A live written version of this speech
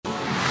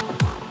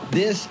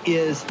This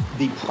is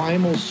the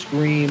primal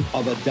scream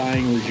of a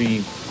dying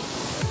regime.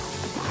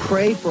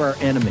 Pray for our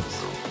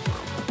enemies,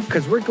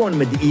 because we're going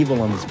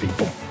medieval on these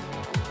people.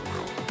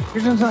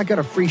 You're just not got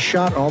a free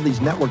shot on all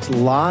these networks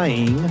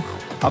lying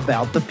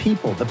about the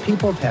people. The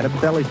people have had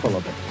a belly full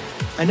of it.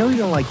 I know you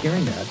don't like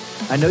hearing that.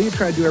 I know you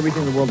try to do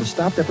everything in the world to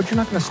stop that, but you're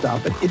not going to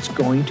stop it. It's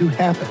going to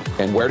happen.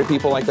 And where do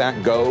people like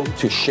that go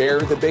to share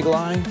the big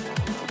lie?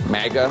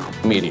 MAGA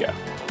media.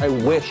 I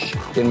wish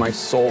in my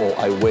soul,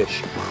 I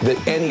wish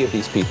that any of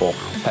these people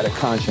had a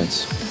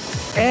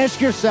conscience. Ask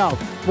yourself,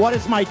 what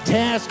is my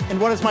task and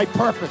what is my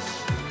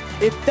purpose?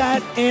 If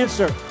that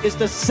answer is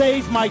to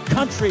save my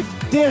country,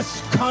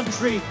 this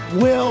country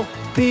will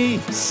be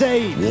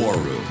saved. War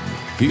Room.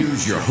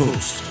 Here's your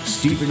host,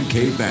 Stephen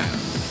K. Bannon.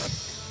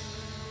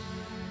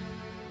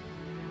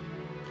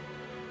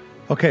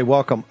 Okay,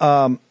 welcome.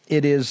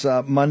 It is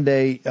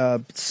Monday,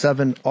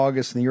 7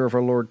 August in the year of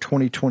our Lord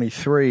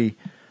 2023.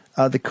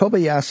 The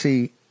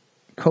Kobayashi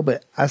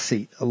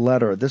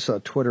letter, this is a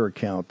Twitter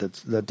account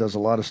that does a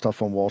lot of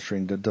stuff on Wall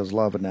Street, that does a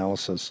lot of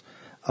analysis.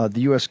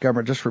 The U.S.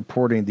 government, just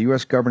reporting, the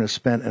U.S. government has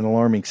spent an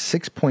alarming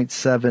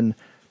 $6.7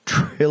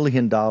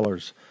 trillion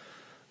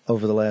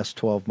over the last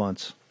 12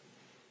 months.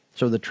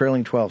 So the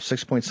trailing 12,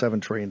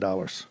 $6.7 trillion.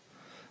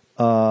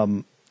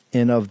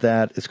 And of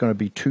that, it's going to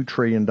be $2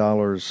 trillion.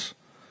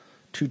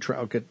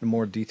 I'll get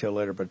more detail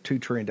later, but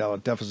 $2 trillion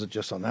deficit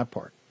just on that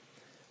part.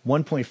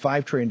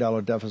 $1.5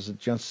 trillion deficit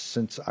just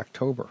since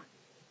October.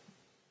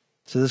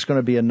 So this is going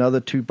to be another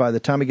two by the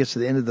time it gets to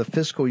the end of the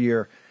fiscal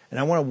year. And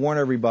I want to warn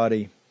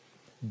everybody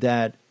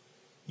that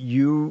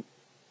Biden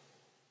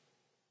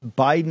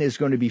is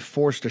going to be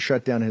forced to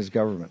shut down his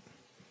government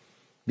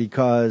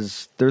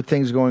because there are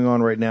things going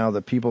on right now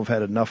that people have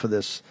had enough of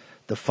this,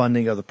 the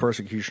funding of the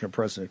persecution of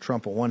President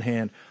Trump on one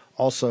hand,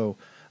 also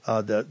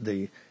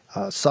the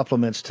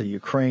supplements to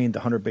Ukraine,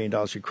 the $100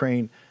 billion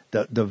Ukraine,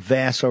 the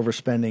vast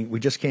overspending. We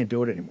just can't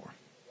do it anymore.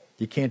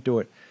 You can't do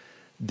it.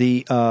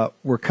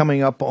 We're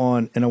coming up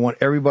on, and I want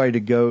everybody to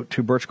go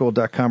to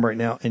birchgold.com right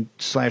now and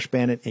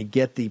 /Bannon and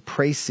get the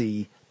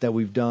précis that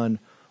we've done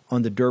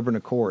on the Durban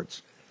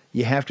Accords.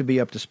 You have to be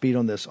up to speed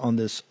on this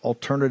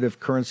alternative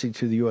currency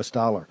to the U.S.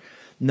 dollar.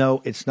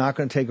 No, it's not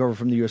going to take over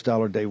from the U.S.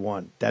 dollar day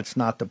one. That's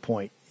not the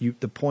point.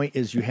 The point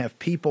is you have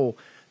people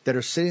that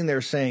are sitting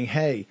there saying,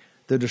 hey,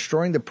 they're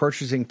destroying the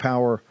purchasing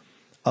power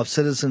of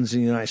citizens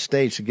in the United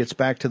States. It gets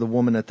back to the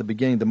woman at the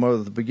beginning, the mother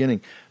at the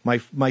beginning.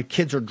 My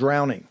kids are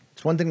drowning.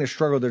 It's one thing to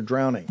struggle, they're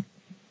drowning.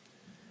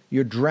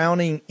 You're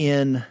drowning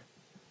in,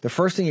 the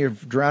first thing you're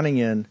drowning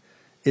in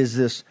is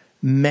this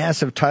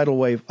massive tidal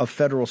wave of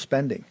federal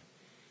spending,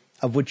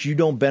 of which you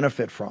don't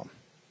benefit from.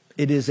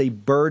 It is a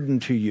burden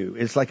to you.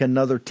 It's like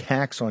another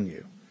tax on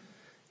you.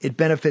 It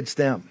benefits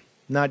them,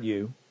 not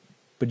you,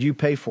 but you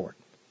pay for it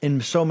in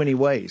so many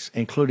ways,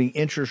 including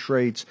interest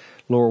rates,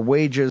 lower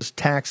wages,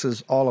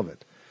 taxes, all of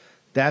it.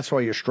 That's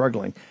why you're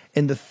struggling.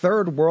 In the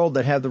third world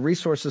that have the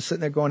resources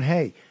sitting there going,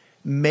 hey,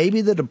 maybe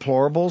the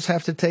deplorables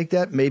have to take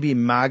that. Maybe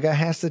MAGA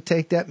has to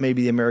take that.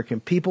 Maybe the American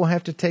people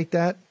have to take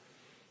that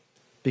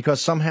because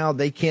somehow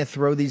they can't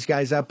throw these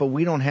guys out, but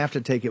we don't have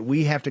to take it.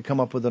 We have to come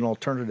up with an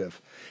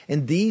alternative.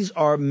 And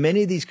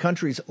many of these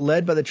countries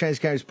led by the Chinese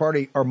Communist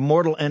Party are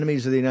mortal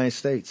enemies of the United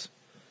States.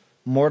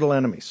 Mortal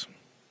enemies.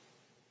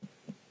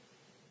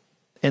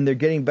 And they're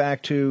getting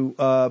back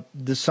to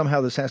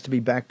somehow this has to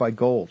be backed by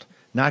gold,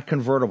 not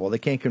convertible. They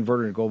can't convert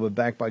it into gold, but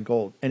backed by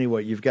gold.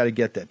 Anyway, you've got to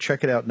get that.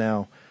 Check it out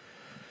now.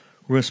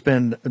 We're going to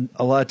spend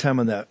a lot of time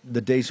on that, the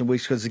days and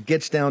weeks, because it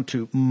gets down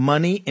to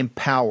money and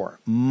power.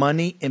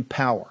 Money and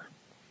power.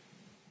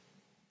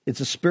 It's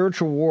a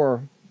spiritual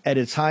war at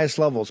its highest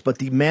levels, but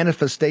the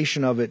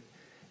manifestation of it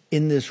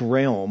in this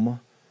realm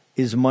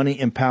is money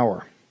and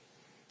power.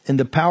 And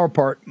the power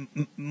part,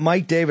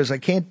 Mike Davis, I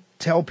can't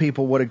tell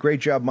people what a great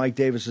job Mike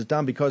Davis has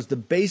done because the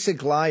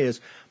basic lie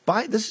is,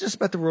 this is just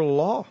about the rule of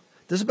law.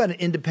 This is about an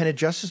independent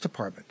Justice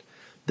Department.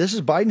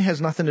 Biden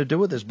has nothing to do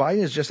with this.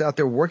 Biden is just out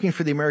there working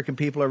for the American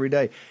people every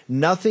day.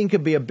 Nothing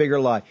could be a bigger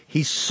lie.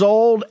 He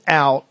sold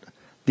out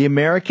the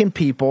American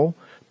people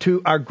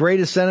to our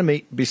greatest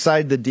enemy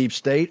beside the deep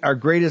state, our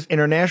greatest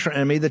international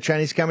enemy, the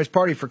Chinese Communist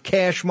Party, for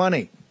cash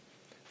money.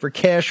 For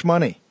cash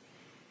money.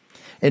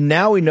 And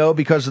now we know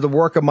because of the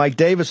work of Mike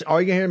Davis,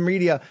 all you hear in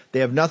media, they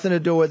have nothing to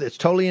do with it. It's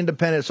totally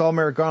independent. It's all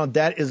Merrick Garland.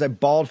 That is a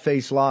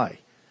bald-faced lie.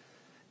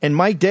 And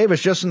Mike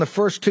Davis, just in the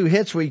first two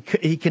hits,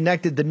 he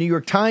connected the New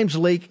York Times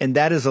leak, and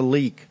that is a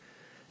leak.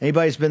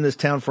 Anybody who's been in this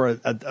town for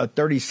a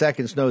 30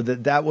 seconds know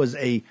that was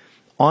a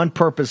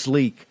on-purpose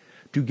leak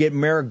to get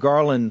Merrick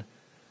Garland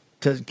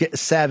to get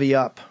savvy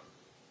up,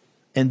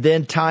 and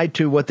then tied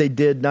to what they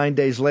did 9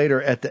 days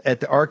later at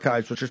the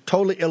archives, which is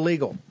totally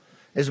illegal.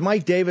 As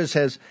Mike Davis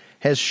has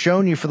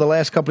shown you for the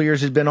last couple of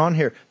years he's been on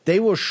here, they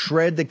will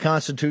shred the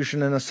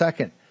Constitution in a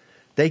second.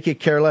 They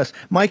could care less.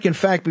 Mike, in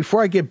fact,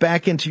 before I get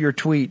back into your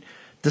tweet,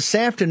 this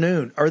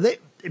afternoon,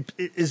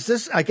 is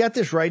this, I got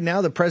this right now,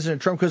 the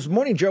President Trump, because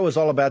Morning Joe is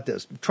all about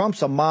this.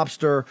 Trump's a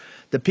mobster.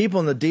 The people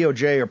in the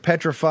DOJ are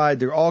petrified.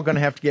 They're all going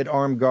to have to get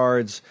armed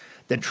guards.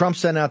 That Trump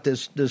sent out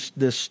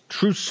this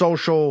Truth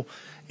Social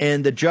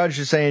And the judge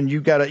is saying,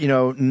 you got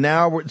to,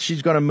 now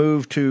she's going to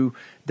move to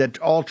that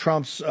all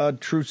Trump's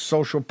Truth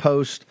Social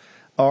posts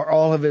or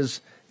all of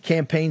his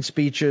campaign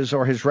speeches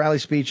or his rally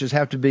speeches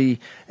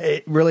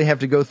really have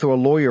to go through a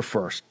lawyer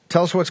first.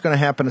 Tell us what's going to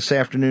happen this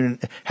afternoon.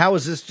 How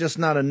is this just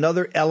not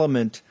another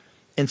element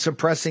in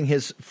suppressing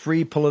his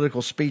free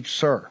political speech,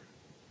 sir?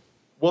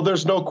 Well,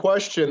 there's no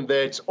question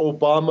that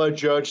Obama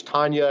Judge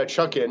Tanya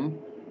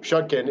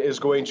Chutkan is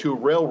going to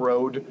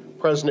railroad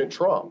President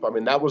Trump. I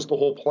mean, that was the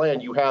whole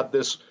plan. You have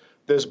this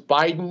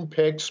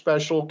Biden-picked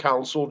special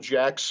counsel,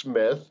 Jack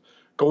Smith,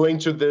 going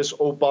to this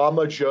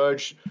Obama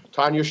judge,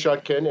 Tanya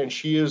Chutkan, and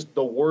she is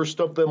the worst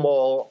of them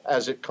all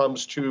as it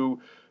comes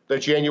to the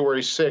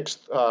January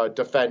 6th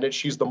defendant.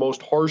 She's the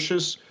most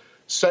harshest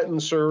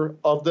sentencer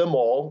of them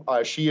all.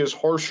 She is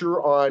harsher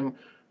on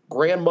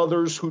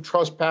grandmothers who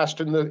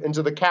trespassed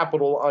into the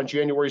Capitol on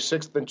January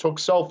 6th and took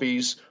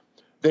selfies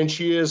than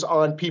she is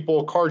on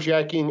people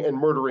carjacking and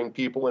murdering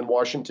people in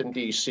Washington,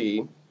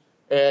 D.C.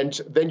 And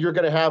then you're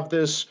going to have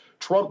this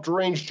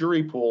Trump-deranged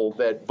jury pool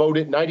that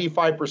voted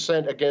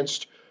 95%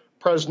 against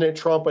President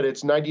Trump, and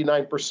it's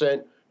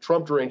 99%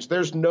 Trump-deranged.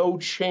 There's no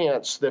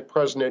chance that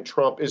President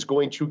Trump is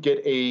going to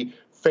get a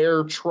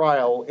fair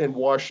trial in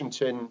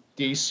Washington,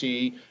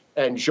 D.C.,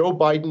 and Joe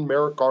Biden,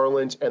 Merrick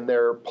Garland, and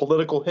their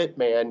political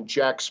hitman,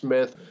 Jack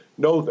Smith,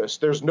 know this.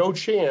 There's no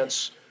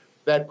chance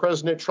that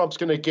President Trump's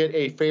going to get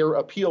a fair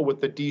appeal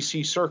with the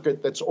D.C.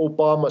 circuit that's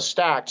Obama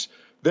stacked.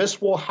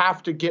 This will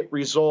have to get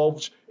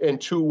resolved in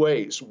two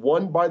ways.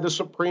 One, by the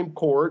Supreme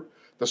Court.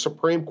 The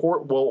Supreme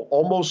Court will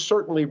almost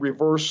certainly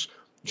reverse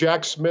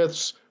Jack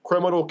Smith's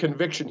criminal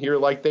conviction here,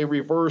 like they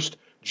reversed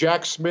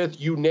Jack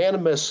Smith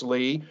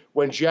unanimously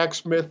when Jack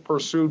Smith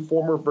pursued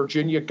former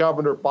Virginia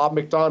Governor Bob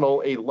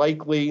McDonnell, a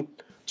likely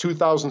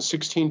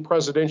 2016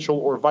 presidential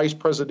or vice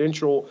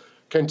presidential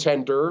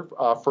contender,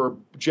 for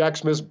Jack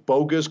Smith's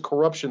bogus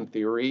corruption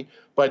theory.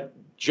 But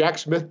Jack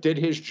Smith did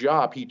his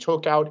job. He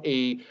took out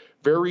a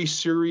very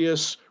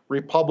serious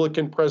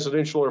Republican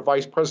presidential or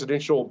vice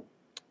presidential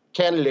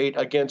candidate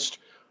against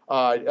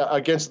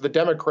the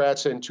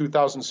Democrats in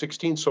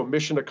 2016. So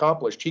mission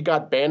accomplished. He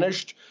got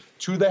banished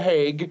to The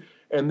Hague,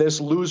 and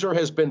this loser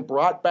has been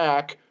brought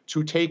back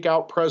to take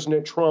out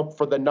President Trump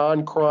for the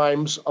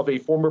non-crimes of a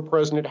former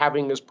president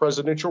having his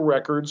presidential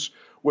records,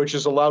 which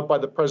is allowed by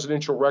the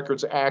Presidential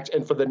Records Act,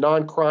 and for the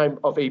non-crime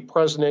of a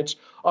president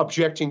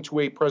objecting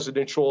to a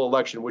presidential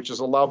election, which is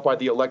allowed by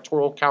the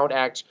Electoral Count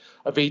Act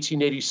of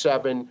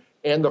 1887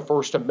 and the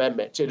First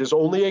Amendment. It is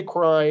only a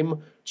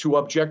crime to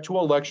object to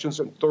elections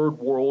in third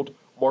world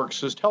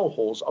Marxist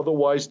hellholes.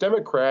 Otherwise,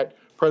 Democrat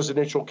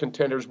presidential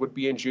contenders would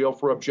be in jail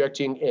for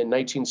objecting in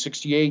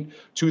 1968,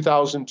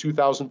 2000,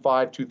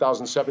 2005,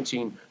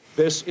 2017.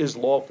 This is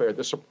lawfare.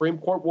 The Supreme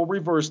Court will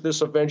reverse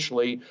this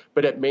eventually,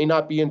 but it may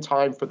not be in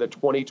time for the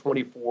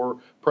 2024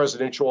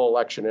 presidential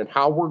election. And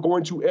how we're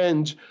going to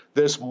end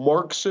this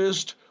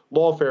Marxist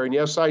lawfare, and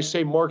yes, I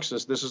say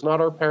Marxist, this is not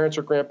our parents'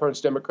 or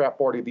grandparents' Democrat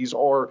Party. These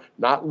are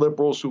not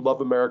liberals who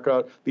love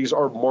America. These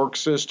are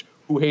Marxists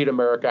who hate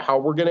America. How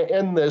we're going to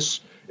end this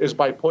is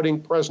by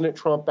putting President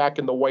Trump back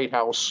in the White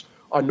House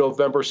on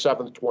November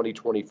 7th,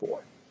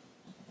 2024.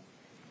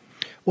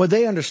 Well,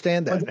 they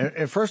understand that.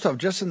 And first off,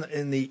 just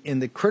in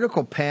the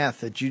critical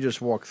path that you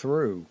just walked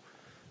through,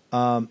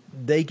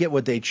 they get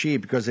what they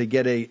achieve because they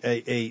get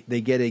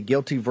a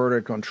guilty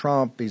verdict on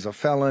Trump. He's a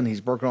felon. He's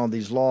broken all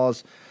these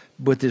laws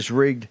with this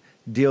rigged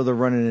deal they're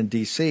running in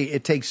D.C.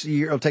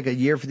 It'll take a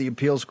year for the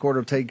appeals court.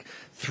 It'll take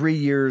 3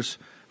 years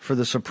for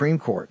the Supreme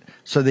Court.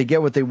 So they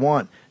get what they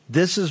want.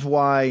 This is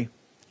why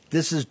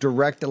this is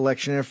direct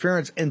election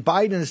interference. And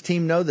Biden and his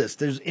team know this.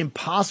 There's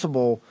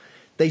impossible.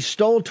 They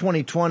stole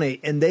 2020,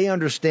 and they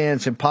understand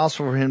it's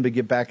impossible for him to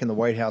get back in the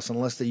White House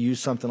unless they use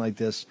something like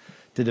this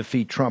to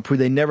defeat Trump, who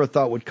they never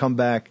thought would come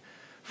back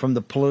from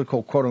the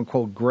political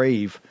quote-unquote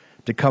grave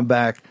to come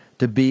back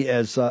to be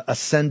as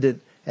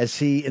ascendant as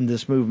he and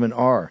this movement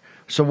are.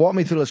 So walk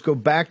me through. Let's go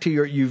back to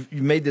you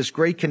made this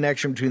great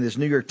connection between this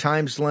New York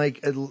Times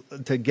link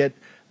to get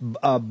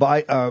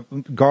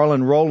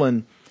Garland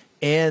rolling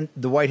and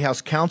the White House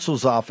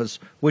counsel's office,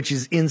 which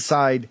is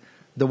inside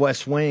the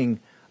West Wing,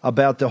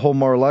 about the whole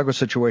Mar-a-Lago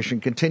situation.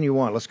 Continue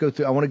on. Let's go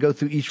through. I want to go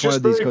through each one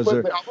of these because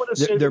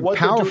they're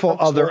powerful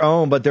of their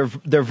own, but they're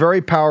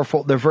very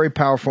powerful. They're very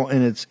powerful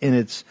in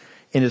its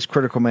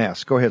critical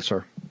mass. Go ahead,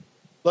 sir.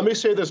 Let me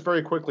say this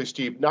very quickly,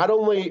 Steve. Not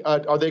only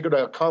are they going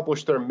to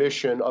accomplish their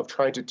mission of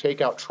trying to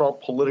take out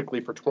Trump politically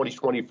for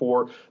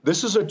 2024,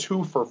 this is a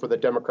twofer for the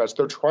Democrats.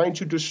 They're trying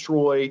to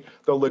destroy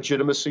the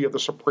legitimacy of the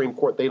Supreme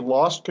Court. They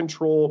lost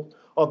control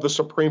of the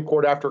Supreme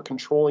Court after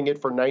controlling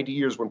it for 90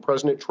 years when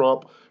President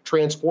Trump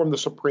transformed the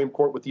Supreme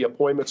Court with the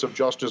appointments of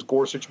Justice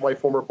Gorsuch, my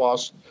former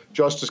boss,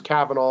 Justice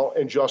Kavanaugh,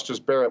 and Justice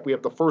Barrett. We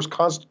have the first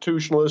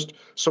constitutionalist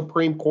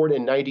Supreme Court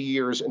in 90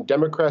 years, and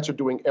Democrats are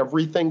doing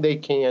everything they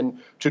can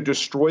to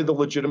destroy the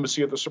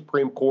legitimacy of the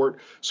Supreme Court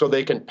so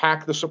they can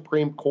pack the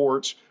Supreme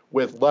Court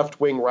with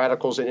left-wing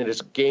radicals, and it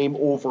is game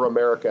over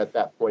America at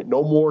that point.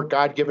 No more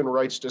God-given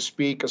rights to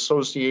speak,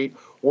 associate,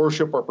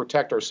 worship, or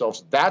protect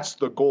ourselves. That's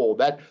the goal.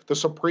 That the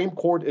Supreme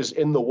Court is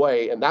in the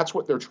way, and that's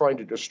what they're trying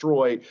to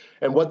destroy.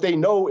 And what they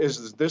know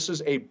is this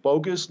is a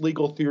bogus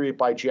legal theory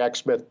by Jack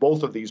Smith,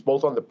 both of these,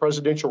 both on the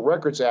Presidential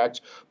Records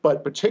Act,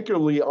 but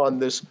particularly on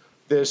this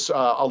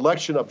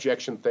election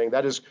objection thing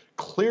that is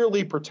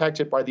clearly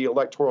protected by the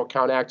Electoral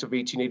Count Act of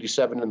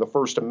 1887 and the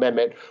First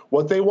Amendment.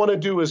 What they want to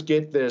do is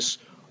get this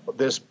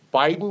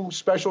Biden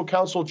special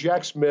counsel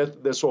Jack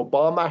Smith, this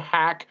Obama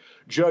hack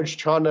Judge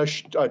Tanya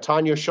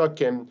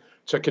Chutkan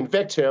to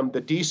convict him, the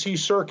D.C.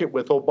 Circuit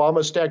with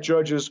Obama-stacked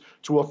judges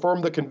to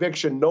affirm the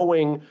conviction,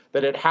 knowing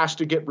that it has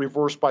to get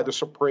reversed by the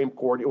Supreme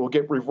Court. It will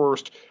get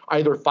reversed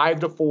either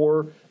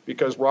 5-4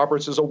 because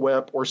Roberts is a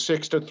wimp, or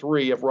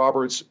 6-3 if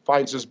Roberts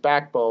finds his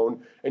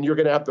backbone. And you're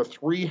going to have the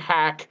 3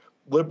 hack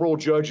liberal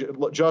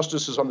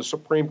justices on the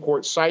Supreme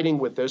Court siding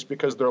with this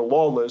because they're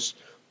lawless.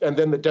 And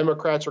then the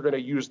Democrats are going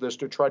to use this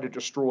to try to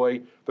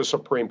destroy the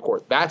Supreme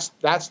Court. That's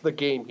the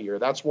game here.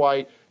 That's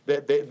why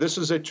this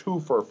is a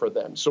twofer for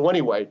them. So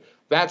anyway,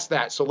 that's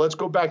that. So let's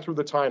go back through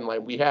the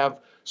timeline. We have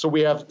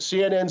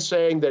CNN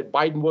saying that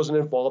Biden wasn't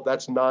involved.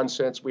 That's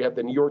nonsense. We have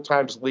the New York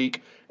Times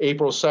leak,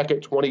 April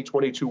 2nd,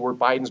 2022, where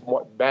Biden's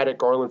mad at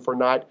Garland for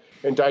not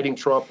indicting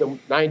Trump. Then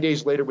 9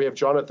 days later, we have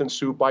Jonathan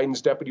Sue,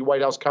 Biden's deputy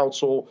White House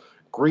counsel,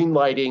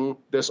 greenlighting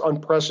this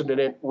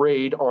unprecedented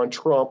raid on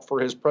Trump for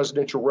his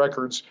presidential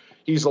records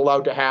he's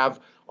allowed to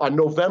have. On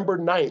November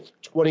 9th,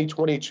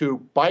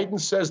 2022, Biden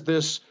says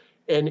this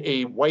in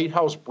a White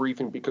House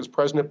briefing because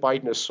President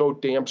Biden is so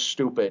damn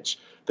stupid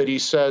that he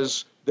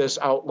says this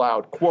out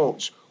loud.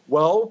 Quotes,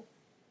 "Well,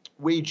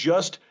 we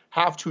just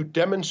have to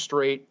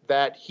demonstrate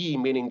that he,"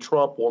 meaning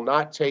Trump, "will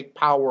not take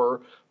power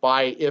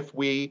by if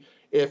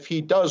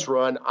he does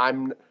run.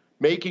 I'm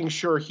making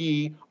sure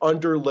he,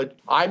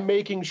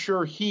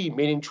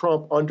 meaning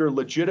Trump, under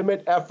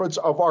legitimate efforts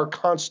of our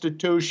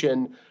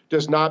Constitution,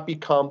 does not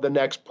become the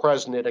next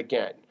president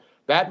again."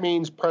 That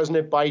means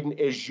President Biden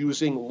is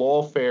using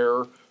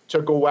lawfare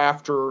to go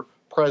after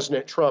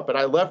President Trump. And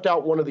I left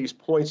out one of these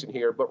points in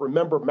here, but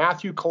remember,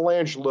 Matthew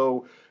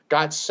Colangelo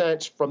got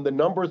sent from the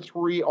number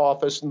 3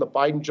 office in the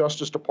Biden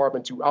Justice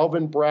Department to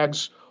Alvin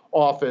Bragg's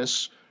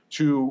office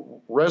to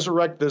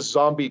resurrect this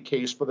zombie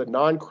case for the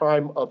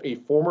non-crime of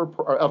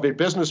a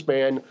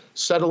businessman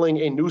settling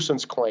a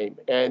nuisance claim.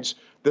 And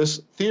this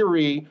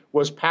theory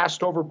was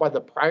passed over by the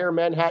prior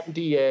Manhattan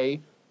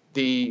DA,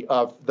 the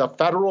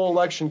Federal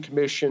Election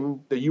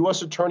Commission, the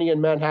U.S. Attorney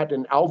in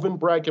Manhattan, Alvin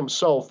Bragg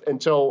himself,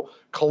 until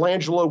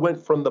Colangelo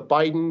went from the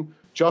Biden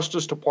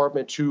Justice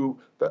Department to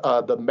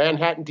the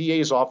Manhattan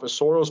DA's office,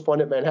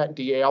 Soros-funded Manhattan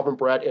DA Alvin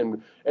Bragg,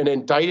 and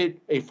indicted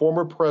a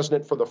former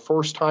president for the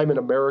first time in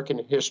American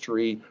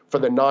history for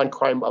the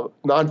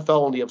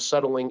non-felony of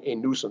settling a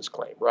nuisance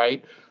claim,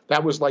 right?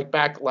 That was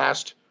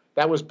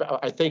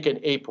I think in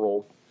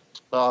April.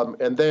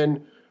 And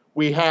then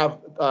we have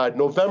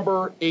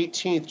November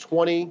 18th,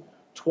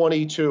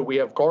 2022. We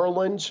have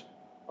Garland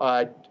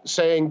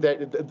saying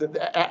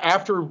that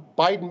after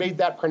Biden made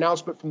that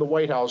pronouncement from the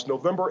White House,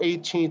 November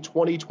 18th,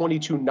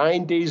 2022,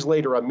 9 days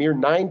later, a mere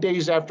 9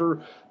 days after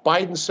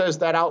Biden says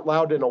that out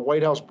loud in a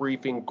White House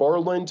briefing,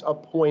 Garland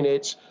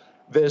appointed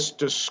this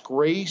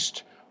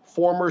disgraced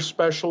former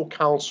special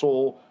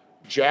counsel,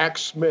 Jack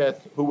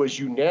Smith, who was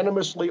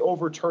unanimously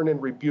overturned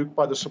and rebuked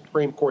by the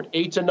Supreme Court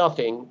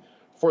 8-0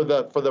 for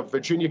the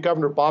Virginia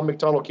Governor Bob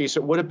McDonnell case.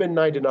 It would have been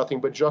 9-0,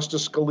 but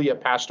Justice Scalia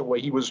passed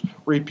away. He was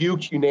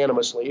rebuked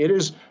unanimously. It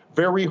is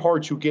very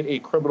hard to get a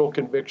criminal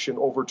conviction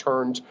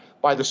overturned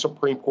by the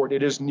Supreme Court.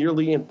 It is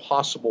nearly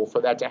impossible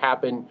for that to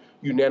happen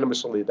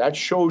unanimously. That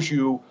shows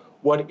you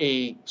what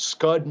a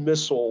Scud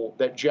missile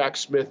that Jack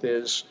Smith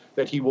is,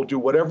 that he will do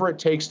whatever it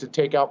takes to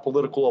take out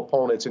political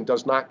opponents and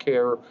does not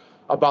care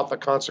about the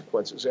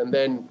consequences. And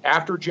then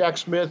after Jack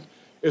Smith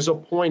is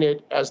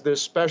appointed as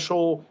this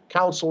special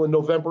counsel in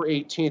November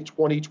 18th,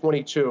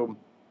 2022,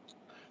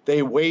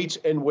 they wait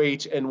and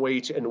wait and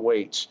wait and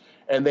wait.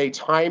 And they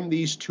time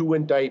these 2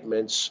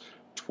 indictments.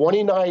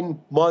 29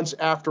 months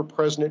after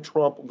President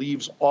Trump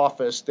leaves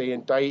office, they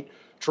indict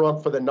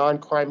Trump for the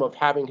non-crime of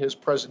having his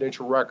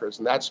presidential records.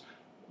 And that's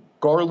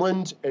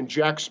Garland and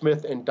Jack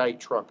Smith indict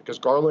Trump because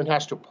Garland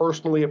has to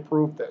personally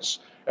approve this.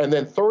 And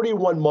then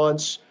 31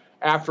 months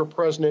after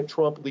President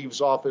Trump leaves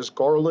office,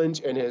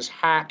 Garland and his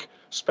hack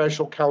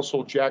special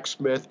counsel Jack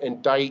Smith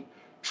indict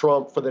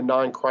Trump for the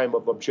non-crime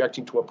of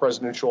objecting to a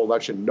presidential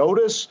election.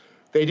 Notice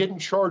they didn't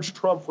charge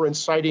Trump for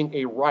inciting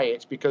a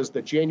riot because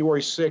the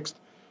January 6th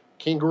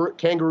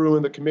kangaroo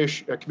in the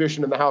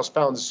commission in the House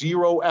found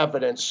 0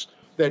 evidence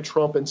that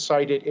Trump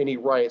incited any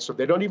riot. So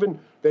they don't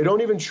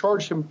even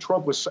charge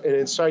Trump with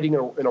inciting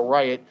in a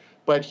riot,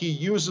 but he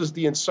uses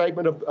the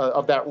incitement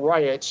of that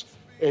riot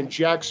in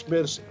Jack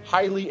Smith's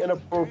highly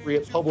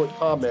inappropriate public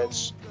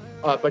comments,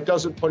 but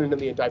doesn't put it in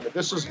the indictment.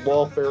 This is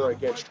lawfare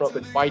against Trump,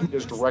 and Biden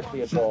is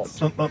directly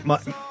involved.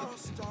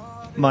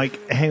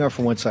 Mike, hang on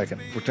for 1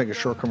 second. We'll take a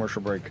short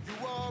commercial break.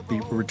 We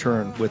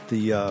return with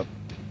the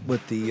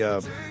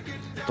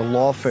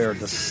lawfare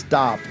to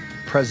stop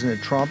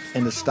President Trump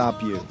and to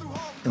stop you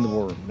in the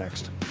war room.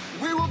 Next.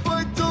 We will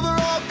fight till they're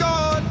all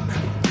gone.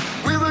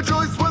 We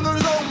rejoice when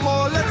there's no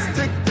more. Let's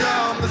take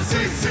down the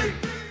CC.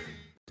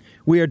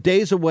 We are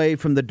days away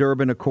from the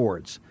Durban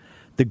Accords,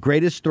 the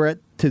greatest threat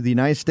to the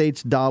United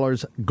States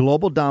dollar's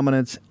global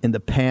dominance in the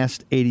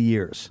past 80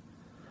 years.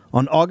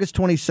 On August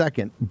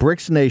 22nd,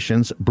 BRICS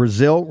nations,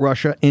 Brazil,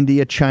 Russia,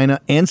 India, China,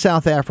 and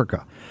South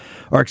Africa,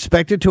 are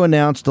expected to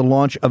announce the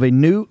launch of a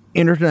new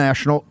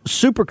international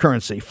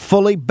supercurrency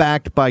fully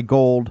backed by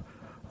gold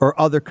or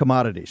other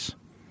commodities.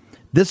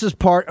 This is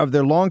part of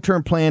their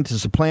long-term plan to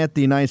supplant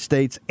the United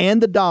States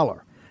and the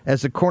dollar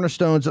as the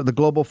cornerstones of the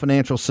global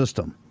financial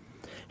system.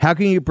 How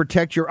can you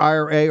protect your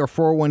IRA or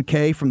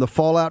 401k from the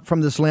fallout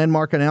from this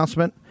landmark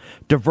announcement?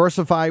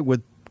 Diversify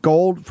with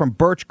gold from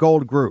Birch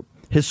Gold Group.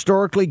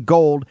 Historically,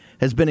 gold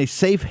has been a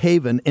safe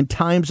haven in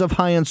times of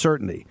high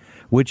uncertainty,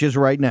 which is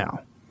right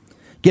now.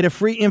 Get a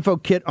free info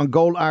kit on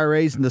gold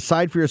IRAs and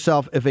decide for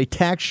yourself if a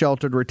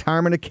tax-sheltered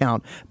retirement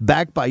account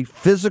backed by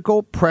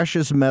physical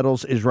precious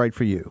metals is right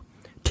for you.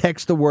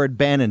 Text the word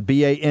Bannon,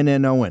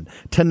 B-A-N-N-O-N,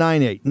 to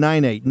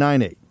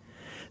 989898.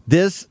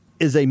 This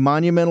is a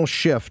monumental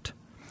shift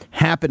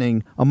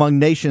happening among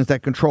nations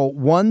that control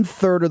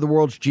 1/3 of the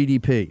world's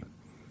GDP.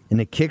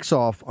 And it kicks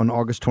off on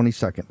August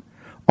 22nd.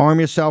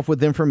 Arm yourself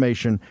with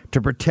information to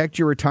protect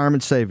your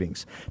retirement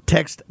savings.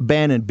 Text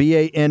Bannon,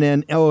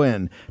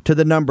 B-A-N-N-O-N, to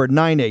the number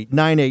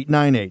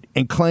 989898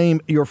 and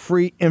claim your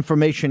free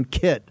information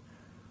kit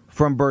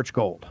from Birch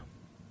Gold.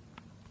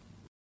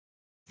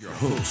 Your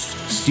host,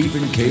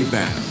 Stephen K.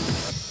 Bannon.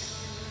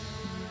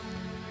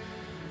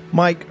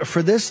 Mike,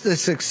 for this to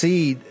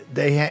succeed,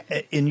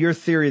 in your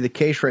theory of the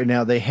case right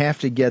now, they have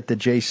to get the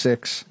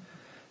J6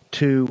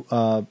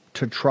 to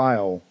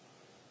trial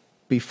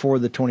before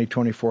the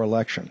 2024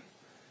 election.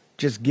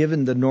 Just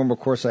given the normal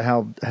course of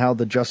how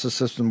the justice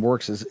system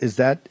works, is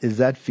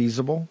that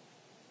feasible?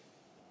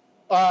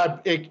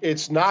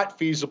 It's not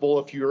feasible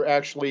if you're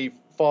actually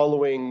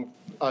following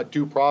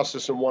due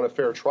process and want a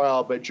fair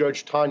trial. But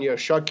Judge Tanya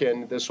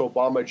Chutkan, this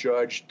Obama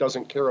judge,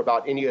 doesn't care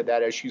about any of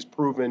that, as she's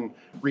proven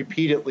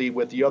repeatedly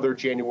with the other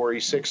January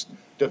 6th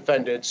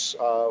defendants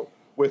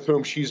with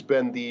whom she's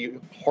been the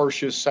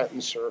harshest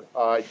sentencer.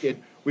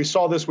 We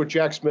saw this with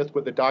Jack Smith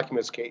with the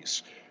documents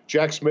case.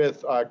 Jack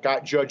Smith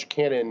got Judge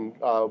Cannon,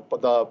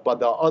 but the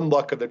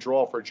unluck of the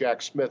draw for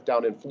Jack Smith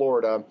down in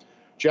Florida.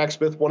 Jack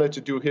Smith wanted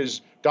to do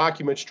his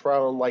documents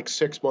trial in like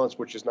 6 months,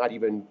 which is not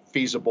even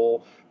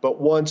feasible. But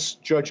once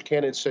Judge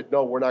Cannon said,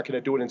 no, we're not going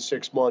to do it in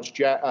 6 months,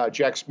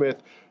 Jack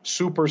Smith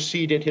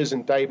superseded his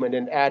indictment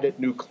and added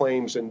new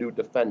claims and new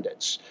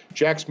defendants.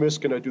 Jack Smith's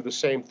going to do the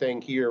same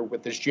thing here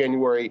with this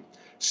January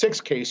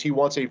 6th case. He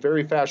wants a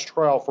very fast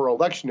trial for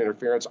election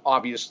interference,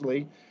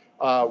 obviously.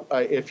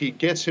 If he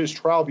gets his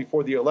trial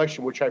before the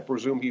election, which I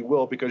presume he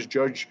will because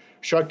Judge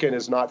Chutkan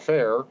is not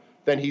fair,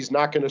 then he's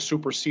not going to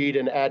supersede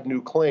and add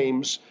new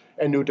claims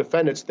and new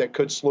defendants that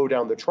could slow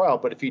down the trial.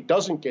 But if he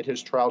doesn't get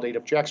his trial date,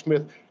 if Jack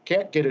Smith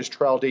can't get his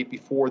trial date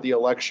before the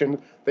election,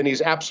 then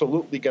he's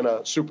absolutely going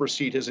to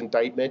supersede his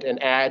indictment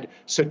and add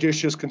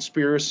seditious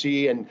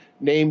conspiracy and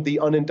name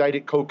the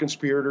unindicted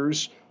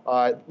co-conspirators,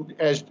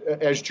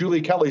 as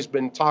Julie Kelly's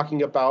been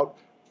talking about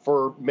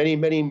for many,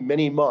 many,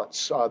 many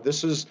months.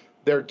 This is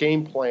their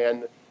game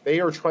plan. They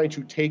are trying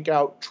to take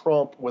out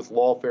Trump with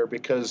lawfare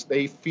because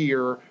they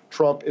fear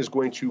Trump is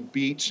going to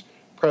beat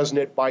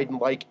President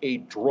Biden like a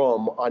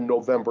drum on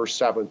November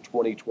 7th,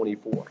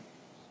 2024.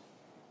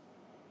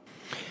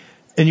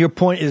 And your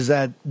point is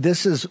that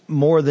this is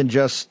more than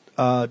just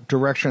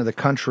direction of the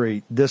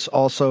country. This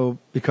also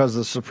because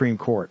of the Supreme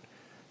Court.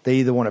 They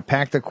either want to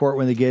pack the court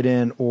when they get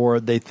in, or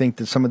they think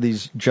that some of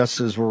these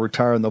justices will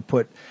retire and they'll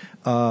put.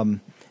 By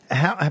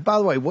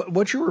the way,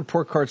 what's your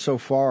report card so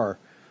far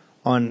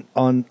on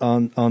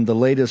the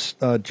latest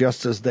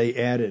justice they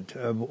added?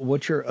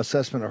 What's your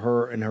assessment of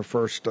her in her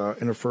first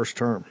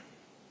term?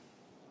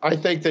 I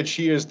think that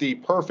she is the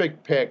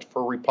perfect pick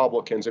for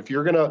Republicans. If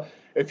you're gonna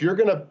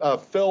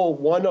fill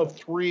one of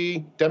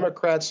 3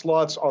 Democrat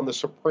slots on the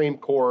Supreme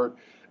Court,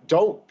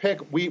 don't pick.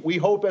 We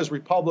hope as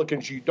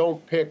Republicans you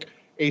don't pick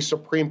a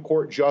Supreme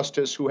Court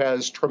justice who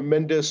has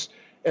tremendous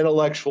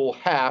intellectual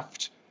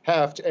heft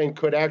and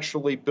could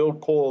actually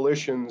build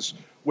coalitions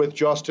with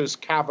Justice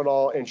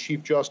Kavanaugh and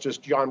Chief Justice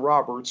John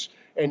Roberts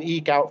and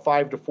eke out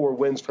 5 to 4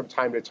 wins from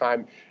time to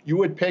time. You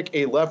would pick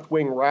a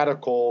left-wing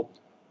radical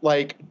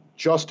like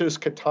Justice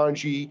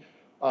Ketanji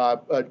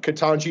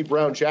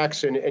Brown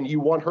Jackson, and you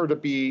want her to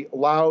be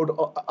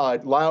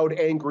loud,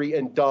 angry,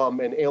 and dumb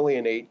and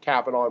alienate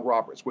Kavanaugh and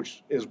Roberts,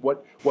 which is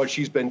what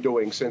she's been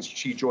doing since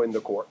she joined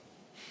the court.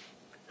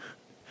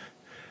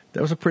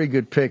 That was a pretty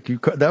good pick.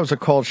 That was a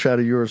called shot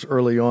of yours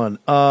early on.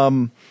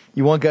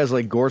 You want guys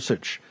like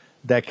Gorsuch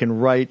that can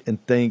write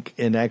and think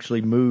and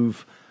actually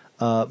move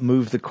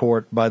the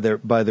court by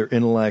their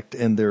intellect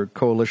and their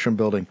coalition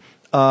building.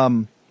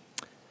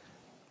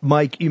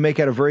 Mike, you make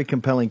out a very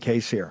compelling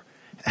case here.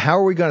 How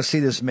are we going to see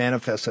this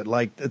manifested?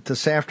 Like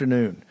this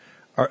afternoon,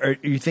 or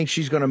you think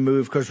she's going to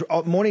move? Because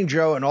Morning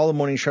Joe and all the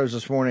morning shows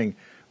this morning,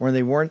 when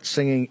they weren't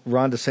singing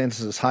Ron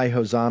DeSantis' high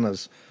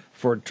hosannas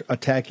for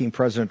attacking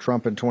President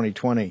Trump in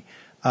 2020.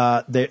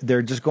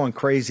 They're just going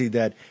crazy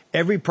that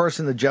every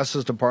person in the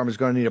Justice Department is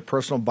going to need a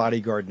personal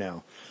bodyguard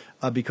now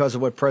because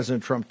of what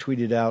President Trump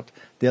tweeted out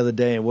the other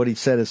day and what he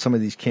said at some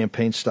of these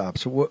campaign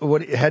stops.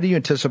 How do you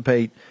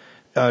anticipate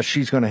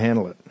she's going to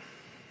handle it?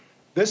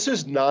 This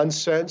is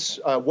nonsense.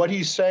 What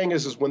he's saying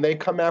is when they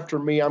come after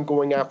me, I'm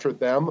going after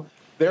them.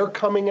 They're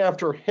coming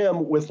after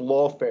him with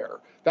lawfare.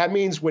 That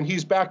means when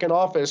he's back in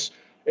office,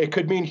 it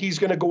could mean he's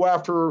going to go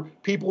after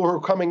people who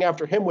are coming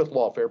after him with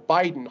lawfare.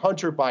 Biden,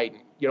 Hunter Biden,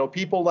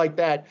 people like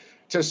that.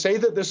 To say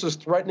that this is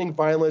threatening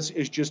violence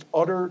is just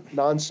utter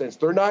nonsense.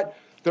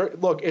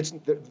 Look, it's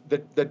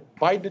the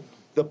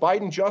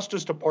Biden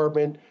Justice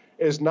Department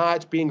is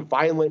not being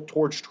violent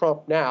towards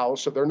Trump now,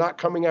 so they're not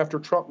coming after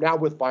Trump now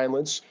with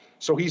violence.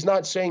 So he's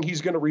not saying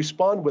he's going to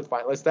respond with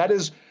violence. That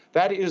is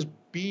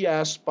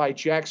BS by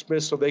Jack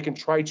Smith, so they can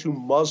try to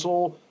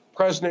muzzle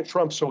President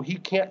Trump so he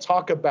can't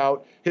talk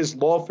about his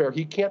lawfare.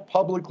 He can't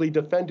publicly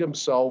defend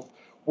himself,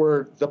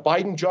 where the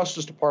Biden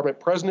Justice Department,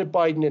 President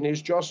Biden and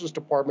his Justice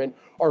Department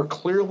are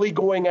clearly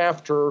going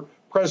after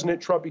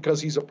President Trump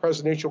because he's a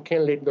presidential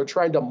candidate, and they're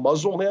trying to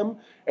muzzle him,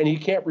 and he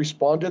can't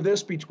respond to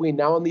this between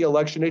now and the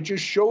election. It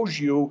just shows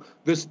you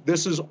this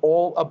is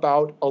all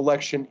about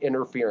election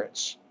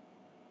interference.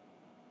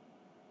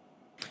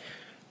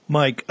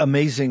 Mike,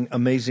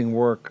 amazing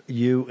work,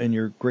 you and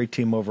your great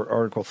team over at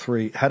Article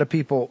 3. How do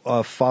people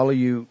follow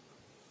you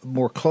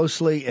more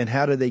closely, and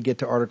how do they get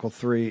to Article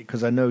 3?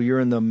 Because I know you're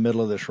in the middle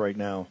of this right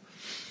now.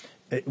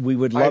 We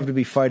would love to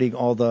be fighting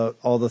all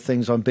the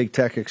things on big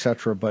tech, et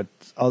cetera, but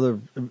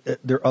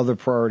there are other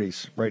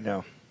priorities right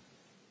now.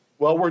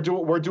 Well, we're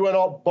doing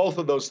both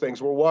of those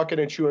things. We're walking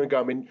and chewing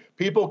gum. And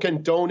people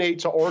can donate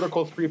to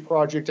Article 3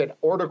 Project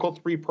at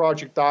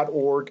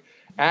article3project.org,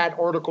 at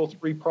Article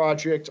 3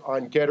 Project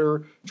on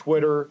Getter,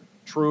 Twitter,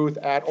 Truth,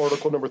 at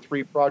Article number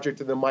 3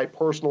 Project. And then my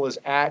personal is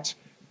at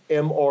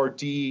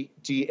MRDDMIA,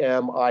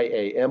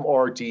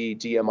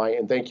 MRDDMIA.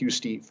 And thank you,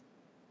 Steve.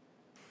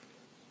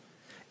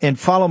 And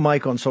follow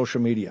Mike on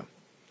social media.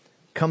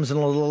 Comes in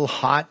a little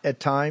hot at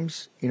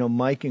times.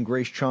 Mike and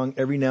Grace Chung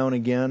every now and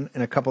again,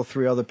 and a couple,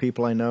 3 other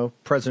people I know,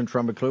 President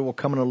Trump included, will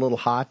come in a little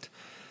hot.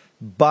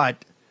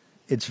 But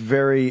it's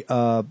very,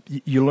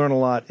 you learn a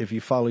lot if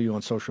you follow you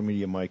on social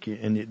media, Mike.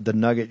 And the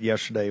nugget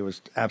yesterday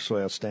was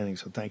absolutely outstanding.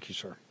 So thank you,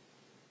 sir.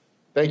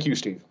 Thank you,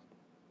 Steve.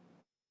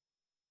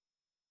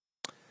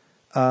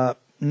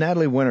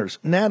 Natalie Winters.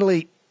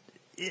 Natalie,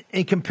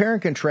 in compare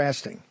and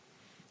contrasting,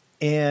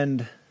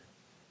 and,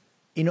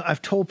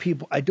 I've told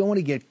people I don't want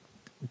to get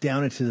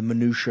down into the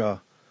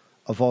minutia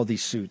of all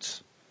these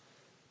suits,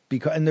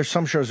 and there's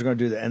some shows that are going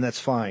to do that, and that's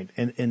fine.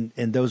 And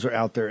those are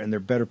out there, and they're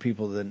better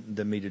people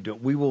than me to do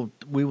it. We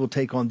will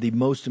take on the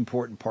most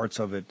important parts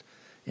of it,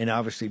 and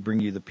obviously bring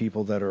you the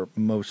people that are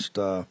most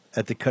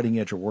at the cutting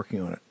edge of working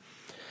on it,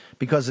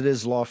 because it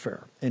is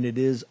lawfare, and it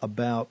is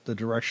about the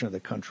direction of the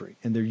country,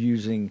 and they're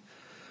using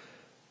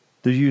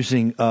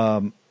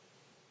the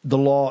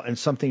law and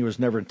something it was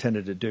never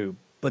intended to do.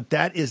 But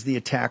that is the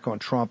attack on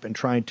Trump and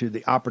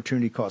the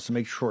opportunity cost to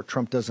make sure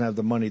Trump doesn't have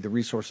the money, the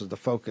resources, the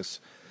focus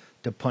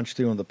to punch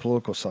through on the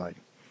political side.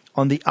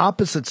 On the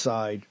opposite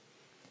side,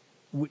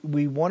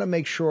 we want to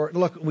make sure,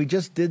 look, we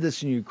just did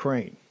this in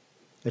Ukraine.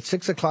 At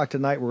 6 o'clock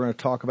tonight, we're going to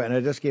talk about, and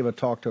I just gave a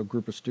talk to a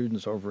group of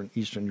students over in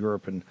Eastern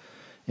Europe and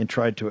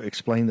tried to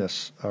explain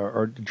this,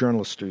 our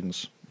journalist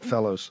students,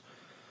 fellows.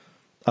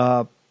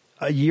 A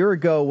year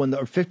ago,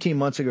 or 15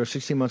 months ago,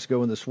 16 months ago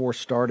when this war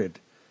started,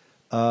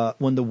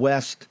 when the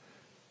West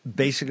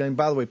basically, and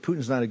by the way,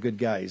 Putin's not a good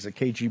guy. He's a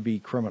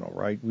KGB criminal,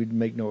 right? We'd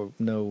make make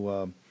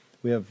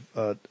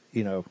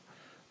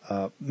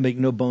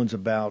no bones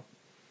about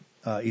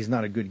he's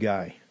not a good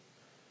guy.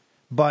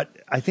 But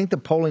I think the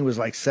polling was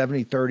like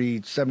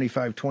 70-30,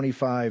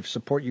 75-25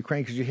 support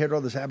Ukraine, because you hear all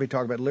this happy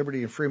talk about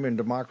liberty and freedom and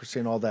democracy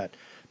and all that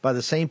by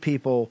the same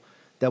people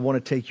that want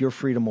to take your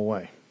freedom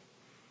away.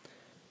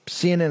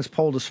 CNN's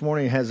poll this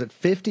morning has it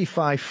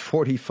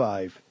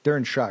 55-45. They're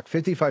in shock.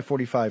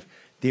 55-45.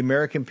 The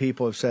American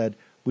people have said,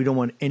 we don't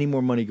want any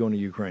more money going to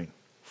Ukraine.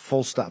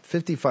 Full stop.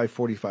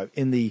 55-45.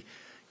 In the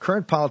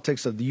current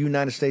politics of the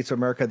United States of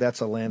America, that's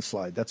a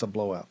landslide. That's a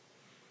blowout.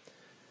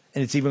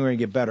 And it's even going to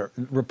get better.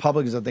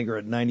 Republicans, I think, are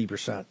at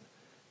 90%.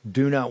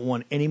 Do not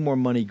want any more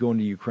money going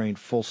to Ukraine.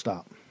 Full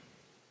stop.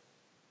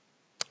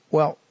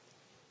 Well,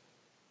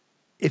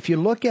 if you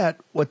look at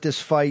what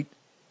this fight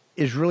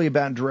is really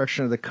about in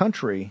direction of the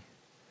country,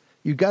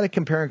 you've got to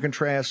compare and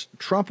contrast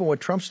Trump and what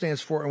Trump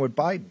stands for and what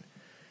Biden.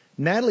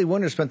 Natalie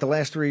Winters spent the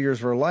last 3 years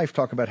of her life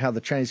talking about how the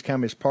Chinese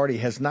Communist Party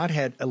has not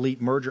had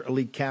elite merger,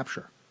 elite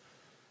capture.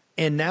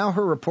 And now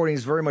her reporting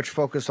is very much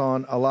focused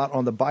on a lot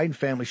on the Biden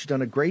family. She's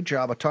done a great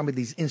job of talking about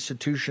these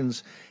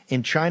institutions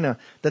in China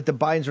that the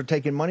Bidens are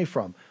taking money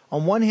from.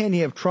 On one hand,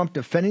 you have Trump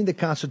defending the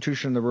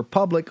Constitution and the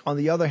Republic. On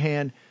the other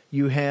hand,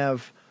 you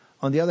have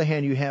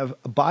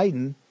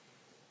Biden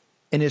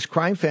and his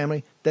crime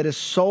family that has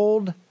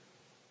sold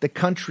the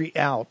country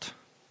out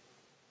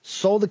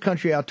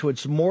to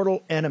its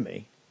mortal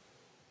enemy.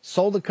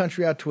 Sold the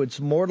country out to its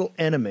mortal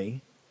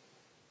enemy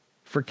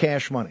for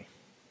cash money.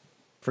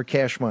 for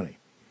cash money.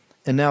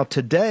 And now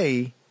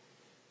today,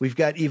 we've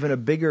got even a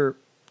bigger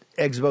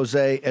expose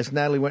as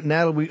Natalie went.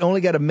 Natalie, we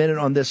only got a minute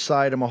on this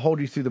side. I'm going to hold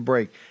you through the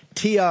break.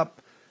 Tee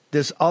up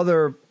this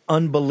other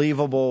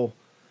unbelievable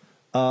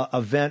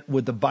event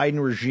with the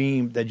Biden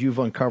regime that you've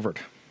uncovered.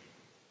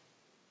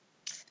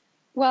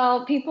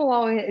 Well, people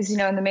always,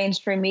 in the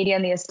mainstream media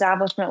and the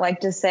establishment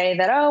like to say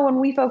that, oh, when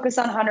we focus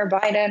on Hunter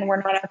Biden,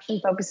 we're not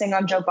actually focusing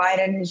on Joe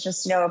Biden, who's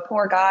just, a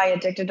poor guy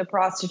addicted to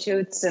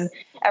prostitutes and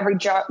every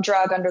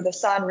drug under the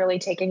sun, really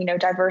taking,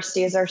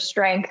 diversity as our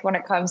strength when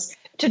it comes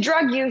to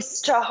drug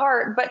use to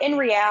heart. But in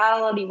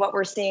reality, what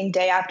we're seeing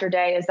day after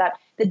day is that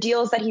the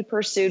deals that he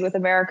pursued with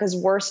America's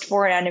worst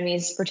foreign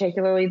enemies,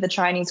 particularly the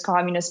Chinese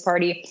Communist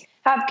Party,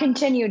 have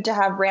continued to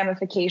have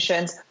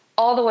ramifications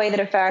all the way that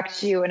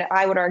affects you. And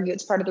I would argue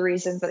it's part of the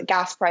reasons that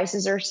gas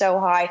prices are so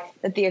high,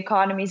 that the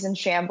economy's in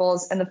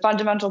shambles. And the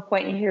fundamental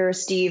point here,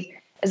 Steve,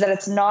 is that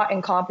it's not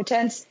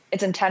incompetence,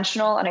 it's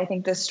intentional. And I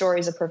think this story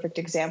is a perfect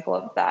example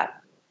of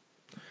that.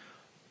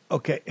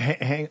 Okay,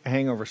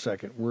 hang over a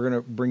second. We're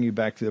going to bring you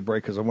back to the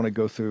break because I want to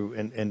go through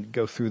and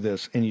go through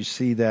this. And you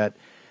see that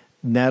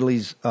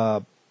Natalie's,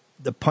 the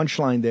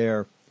punchline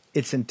there,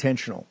 it's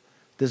intentional.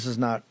 This is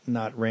not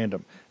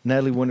random.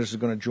 Natalie Winters is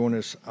going to join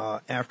us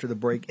after the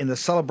break. In the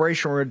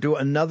celebration, we're going to do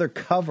another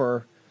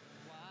cover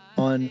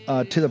on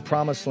To the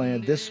Promised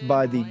Land. This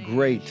by the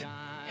great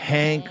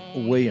Hank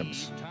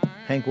Williams.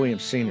 Hank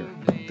Williams Sr.,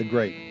 the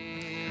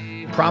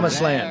great.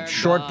 Promised Land.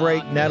 Short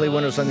break. Natalie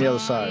Winters on the other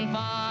side.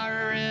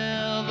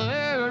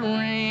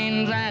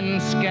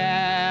 And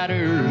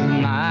scatters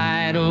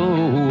night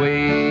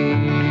away.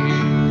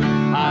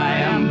 I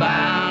am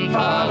bound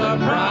for the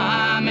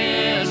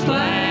promised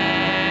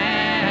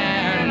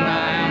land.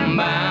 I am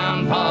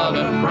bound for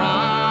the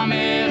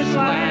promised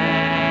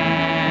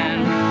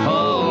land.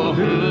 Oh,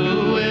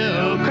 who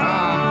will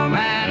come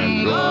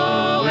and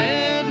go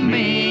with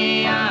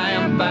me? I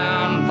am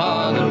bound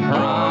for the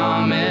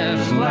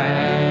promised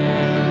land.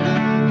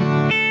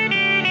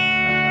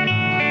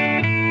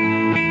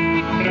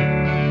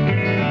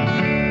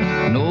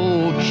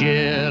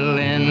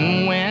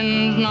 Chilling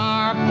winds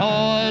nor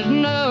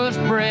poisonous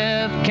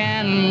breath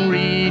can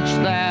reach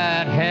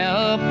that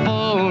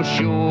helpful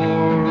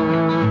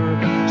shore.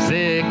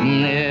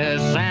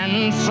 Sickness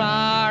and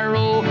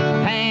sorrow,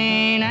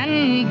 pain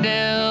and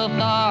death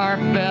are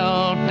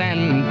felt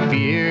and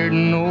feared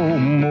no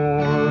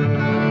more.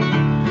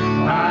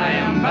 I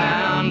am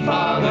bound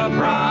for the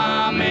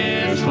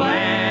promised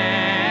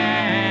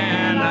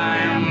land. I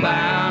am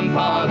bound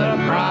for the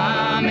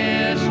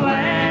promised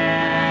land.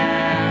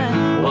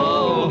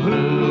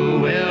 Who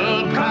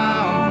will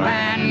come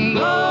and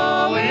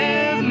go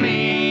with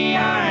me?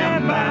 I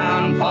am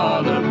bound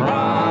for the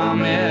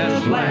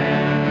promised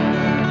land.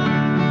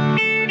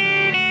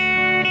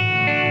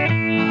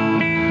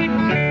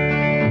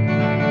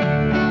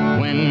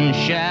 When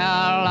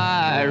shall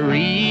I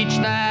reach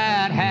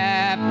that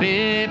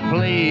happy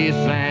place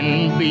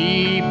and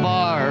be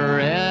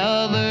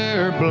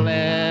forever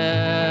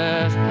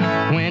blessed?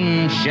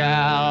 When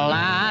shall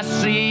I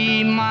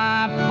see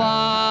my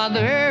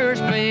Father's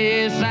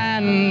face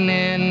and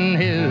in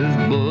his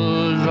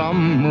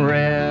bosom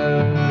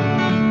rest?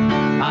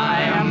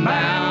 I am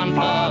bound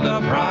for the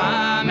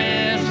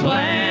promised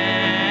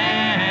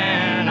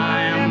land.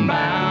 I am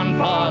bound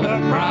for the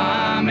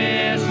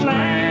promised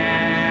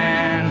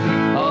land.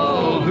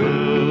 Oh,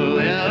 who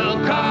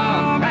will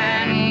come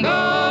and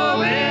go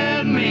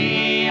with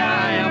me?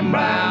 I am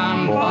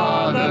bound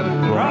for the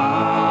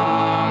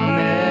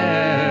promised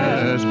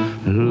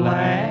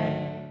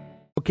land.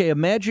 Okay,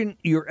 imagine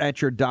you're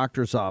at your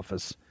doctor's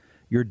office.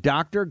 Your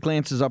doctor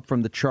glances up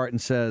from the chart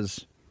and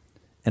says,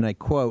 and I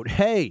quote,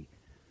 "Hey,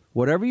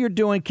 whatever you're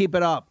doing, keep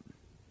it up,"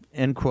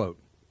 end quote.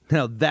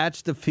 Now,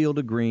 that's the Field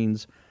of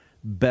Greens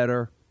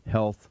Better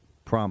Health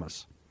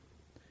Promise.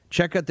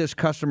 Check out this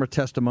customer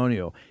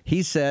testimonial.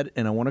 He said,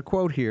 and I want to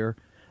quote here,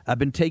 "I've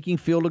been taking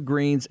Field of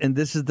Greens, and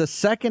this is the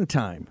second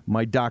time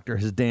my doctor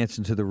has danced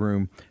into the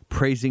room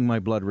praising my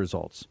blood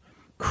results.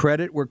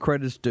 Credit where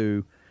credit's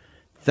due.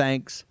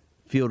 Thanks,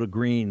 Field of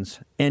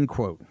Greens," end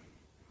quote.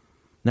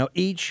 Now,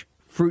 each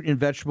fruit and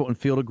vegetable in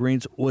Field of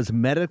Greens was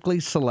medically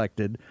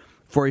selected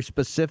for a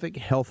specific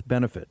health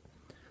benefit.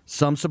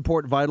 Some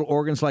support vital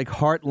organs like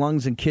heart,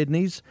 lungs, and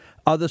kidneys.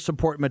 Others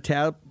support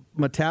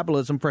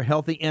metabolism for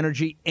healthy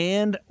energy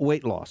and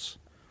weight loss.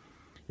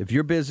 If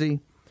you're busy,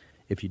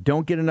 if you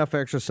don't get enough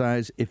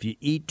exercise, if you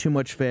eat too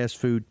much fast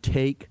food,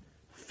 take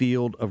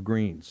Field of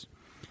Greens.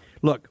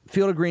 Look,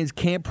 Field of Greens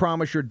can't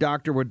promise your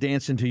doctor will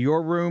dance into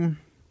your room,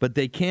 but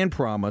they can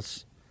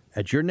promise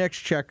at your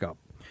next checkup,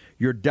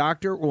 your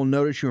doctor will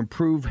notice you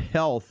improve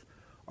health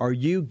or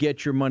you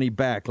get your money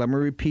back. Let me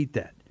repeat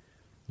that.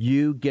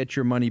 You get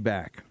your money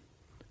back.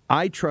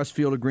 I trust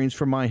Field of Greens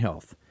for my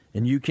health,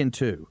 and you can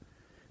too.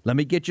 Let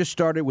me get you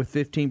started with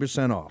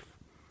 15% off.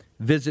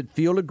 Visit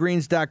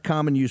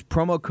fieldofgreens.com and use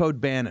promo code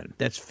Bannon.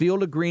 That's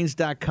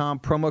fieldofgreens.com,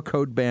 promo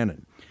code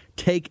Bannon.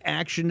 Take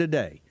action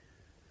today.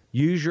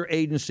 Use your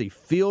agency,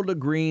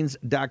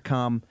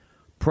 fieldofgreens.com,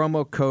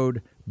 promo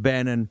code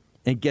Bannon,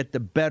 and get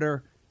the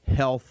Better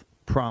Health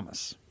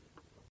Promise.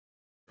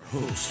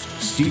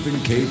 Host Stephen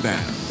K.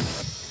 Bannon.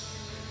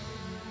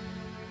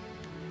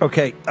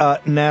 Okay,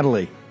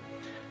 Natalie,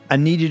 I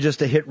need you just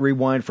to hit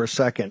rewind for a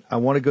second. I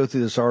want to go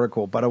through this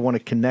article, but I want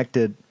to connect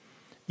it.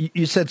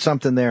 You said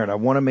something there, and I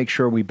want to make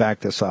sure we back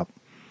this up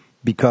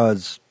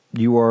because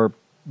you are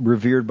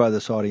revered by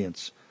this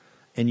audience,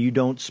 and you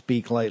don't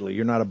speak lightly.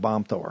 You're not a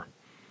bomb thrower.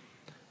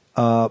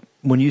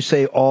 When you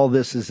say all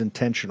this is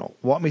intentional,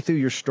 walk me through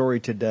your story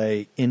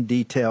today in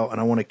detail, and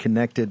I want to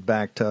connect it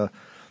back to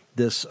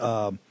this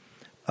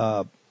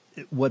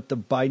what the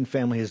Biden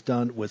family has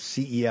done with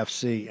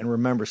CEFC. And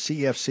remember,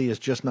 CEFC is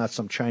just not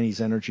some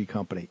Chinese energy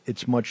company.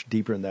 It's much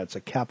deeper than that. It's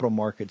a capital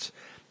markets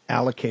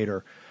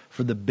allocator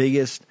for the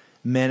biggest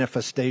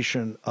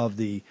manifestation of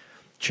the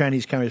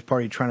Chinese Communist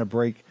Party trying to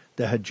break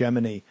the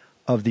hegemony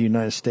of the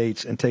United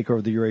States and take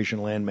over the Eurasian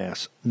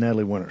landmass.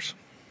 Natalie Winters.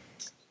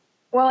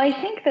 Well, I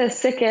think the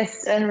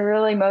sickest and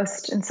really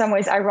most, in some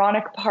ways,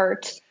 ironic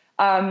part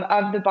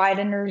of the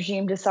Biden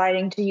regime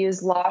deciding to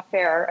use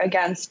lawfare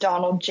against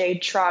Donald J.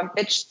 Trump,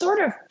 it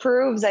sort of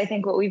proves, I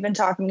think, what we've been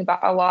talking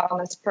about a lot on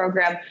this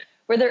program,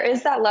 where there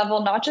is that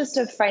level not just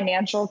of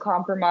financial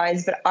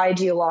compromise, but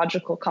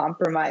ideological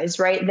compromise,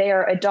 right? They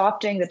are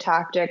adopting the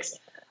tactics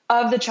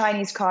of the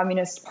Chinese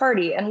Communist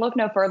Party. And look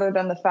no further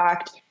than the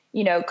fact,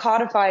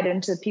 codified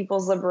into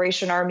People's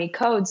Liberation Army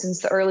code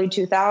since the early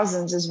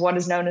 2000s is what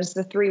is known as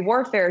the three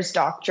warfares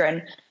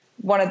doctrine.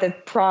 One of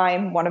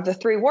the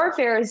three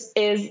warfares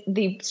is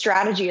the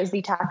strategy, is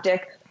the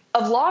tactic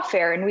of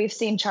lawfare. And we've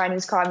seen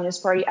Chinese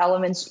Communist Party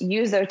elements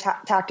use those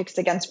tactics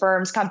against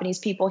firms, companies,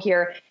 people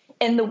here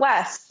in the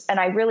West. And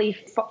I really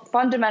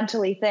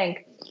fundamentally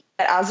think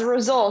that as a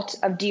result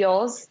of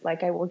deals,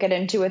 like I will get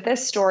into with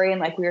this story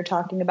and like we were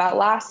talking about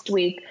last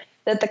week,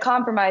 that the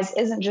compromise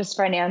isn't just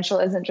financial,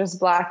 isn't just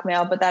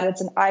blackmail, but that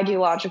it's an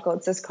ideological,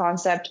 it's this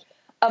concept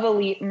of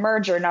elite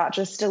merger, not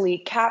just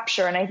elite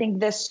capture. And I think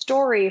this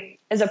story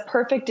is a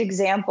perfect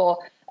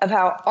example of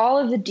how all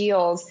of the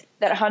deals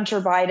that Hunter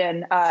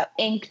Biden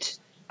inked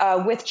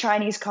with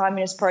Chinese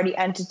Communist Party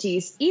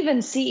entities, even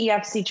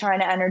CEFC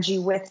China Energy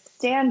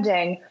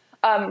withstanding,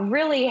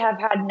 really have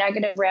had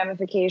negative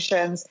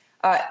ramifications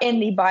in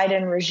the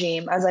Biden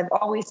regime. As I've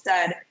always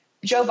said,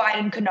 Joe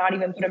Biden could not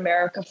even put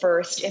America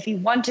first if he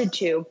wanted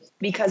to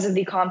because of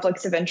the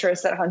conflicts of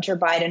interest that Hunter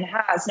Biden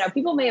has. Now,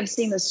 people may have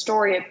seen the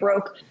story. It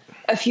broke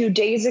a few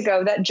days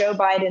ago that Joe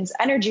Biden's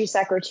energy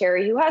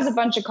secretary, who has a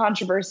bunch of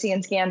controversy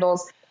and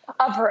scandals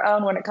of her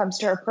own when it comes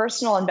to her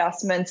personal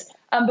investments,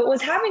 but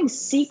was having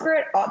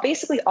secret,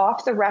 basically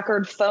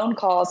off-the-record phone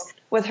calls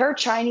with her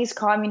Chinese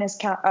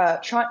Communist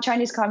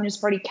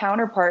Party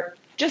counterpart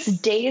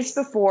just days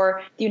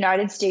before the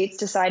United States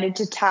decided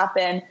to tap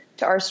in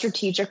to our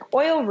strategic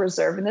oil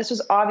reserve. And this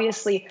was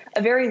obviously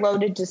a very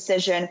loaded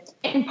decision,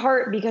 in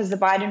part because the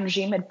Biden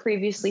regime had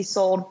previously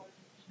sold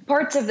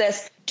parts of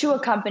this to a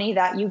company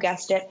that, you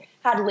guessed it,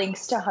 had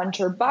links to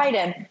Hunter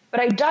Biden. But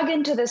I dug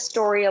into this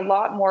story a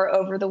lot more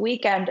over the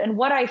weekend, and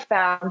what I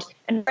found,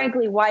 and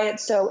frankly why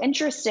it's so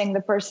interesting,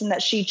 the person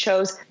that she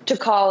chose to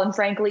call, and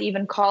frankly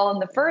even call in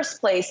the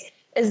first place,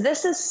 is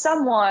this is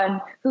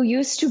someone who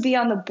used to be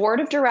on the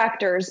board of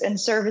directors and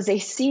serve as a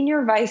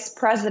senior vice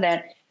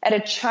president at a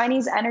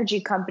Chinese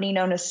energy company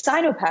known as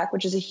Sinopec,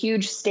 which is a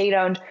huge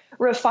state-owned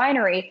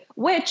refinery,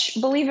 which,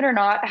 believe it or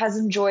not, has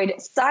enjoyed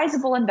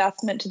sizable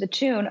investment to the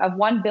tune of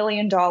 $1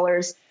 billion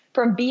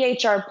from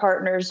BHR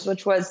Partners,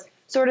 which was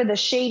sort of the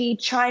shady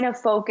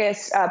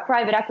China-focused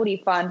private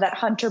equity fund that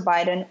Hunter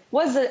Biden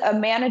was a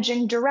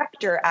managing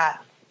director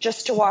at.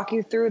 Just to walk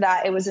you through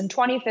that, it was in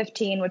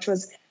 2015, which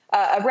was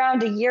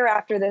around a year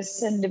after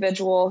this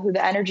individual, who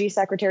the Energy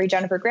Secretary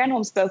Jennifer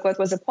Granholm spoke with,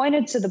 was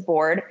appointed to the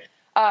board.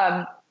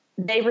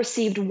 They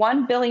received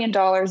 $1 billion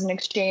in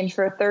exchange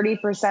for a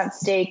 30%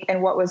 stake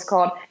in what was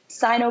called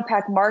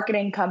Sinopec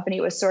Marketing Company.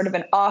 It was sort of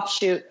an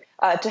offshoot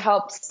to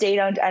help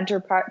state-owned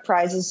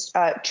enterprises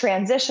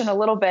transition a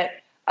little bit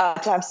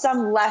to have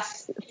some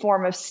less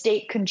form of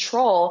state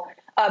control.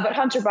 But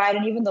Hunter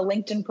Biden, even the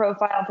LinkedIn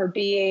profile for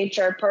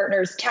BHR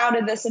Partners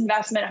touted this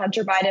investment.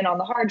 Hunter Biden on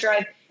the hard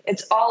drive.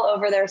 It's all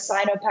over there.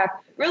 Sinopec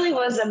really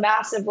was a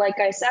massive, like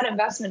I said,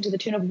 investment to the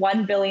tune of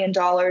 $1 billion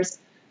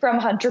from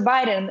Hunter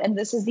Biden. And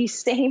this is the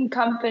same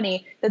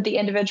company that the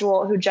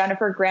individual who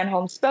Jennifer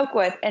Granholm spoke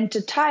with. And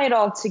to tie it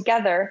all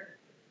together,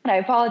 and I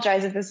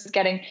apologize if this is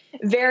getting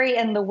very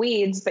in the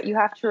weeds, but you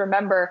have to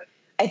remember,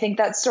 I think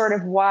that's sort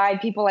of why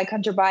people like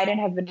Hunter Biden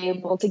have been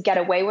able to get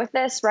away with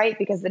this, right?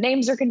 Because the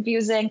names are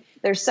confusing.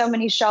 There's so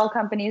many shell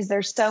companies.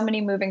 There's so many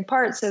moving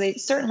parts. So they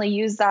certainly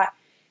use that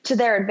to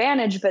their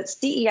advantage. But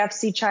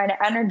CEFC China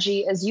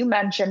Energy, as you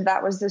mentioned,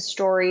 that was the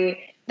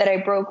story that I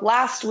broke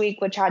last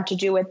week, which had to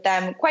do with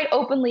them quite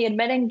openly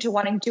admitting to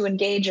wanting to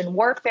engage in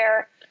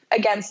warfare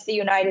against the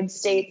United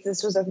States.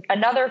 This was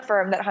another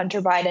firm that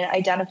Hunter Biden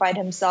identified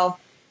himself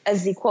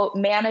as the, quote,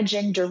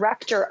 managing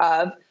director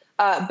of.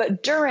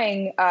 But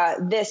during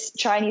this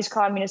Chinese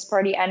Communist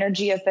Party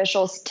energy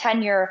official's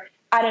tenure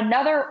at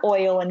another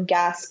oil and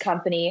gas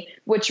company,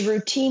 which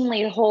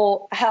routinely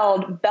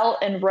held Belt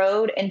and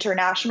Road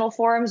international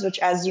forums, which,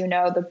 as you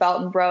know, the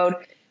Belt and Road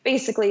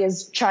basically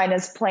is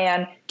China's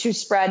plan to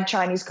spread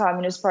Chinese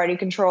Communist Party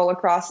control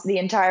across the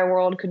entire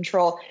world,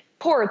 control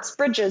ports,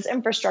 bridges,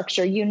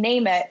 infrastructure, you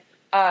name it.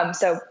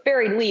 So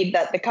very lead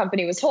that the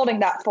company was holding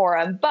that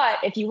forum. But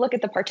if you look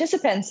at the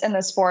participants in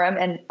this forum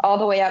and all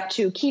the way up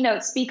to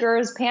keynote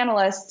speakers,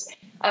 panelists,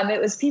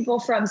 it was people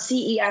from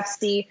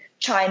CEFC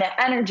China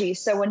Energy.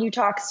 So when you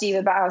talk, Steve,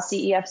 about how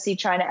CEFC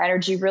China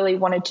Energy really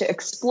wanted to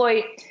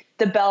exploit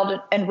the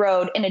Belt and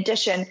Road in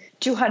addition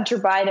to Hunter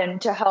Biden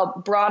to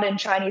help broaden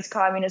Chinese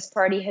Communist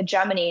Party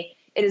hegemony,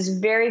 it is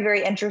very,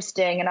 very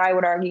interesting. And I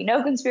would argue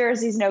no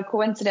conspiracies, no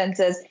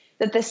coincidences,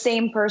 that the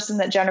same person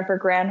that Jennifer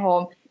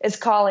Granholm is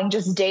calling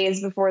just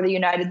days before the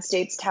United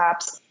States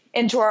taps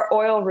into our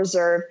oil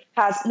reserve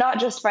has not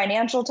just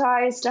financial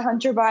ties to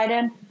Hunter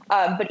Biden,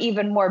 but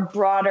even more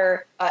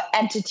broader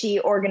entity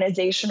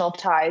organizational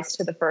ties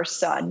to the First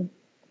Son.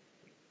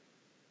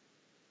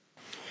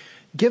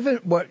 Given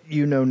what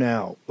you know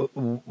now,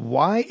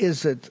 why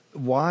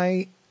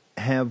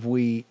have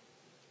we,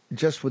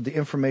 just with the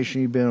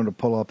information you've been able to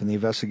pull up and the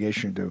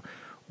investigation you do,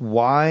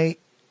 why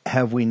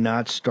have we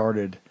not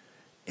started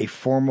a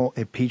formal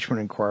impeachment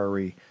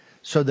inquiry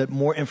so that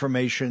more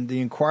information,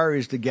 the inquiry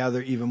is to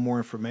gather even more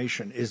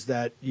information? Is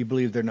that you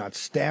believe they're not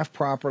staffed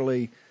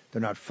properly,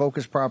 they're not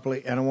focused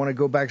properly? And I want to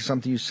go back to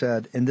something you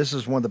said, and this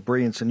is one of the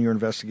brilliance in your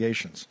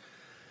investigations.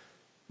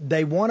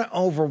 They want to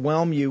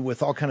overwhelm you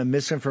with all kind of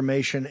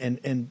misinformation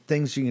and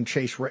things you can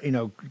chase,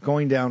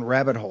 going down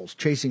rabbit holes,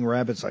 chasing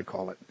rabbits, I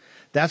call it.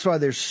 That's why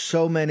there's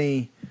so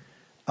many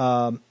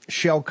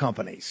shell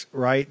companies,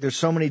 right? There's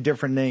so many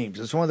different names.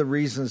 It's one of the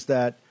reasons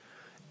that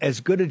as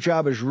good a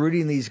job as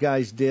Rudy and these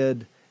guys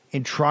did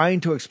in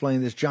trying to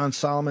explain this, John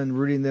Solomon,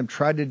 Rudy and them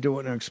tried to do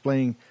it and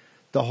explain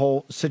the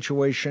whole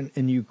situation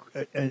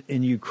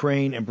in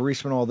Ukraine and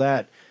Burisma and all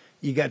that.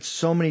 You got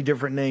so many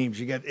different names.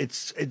 You got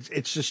it's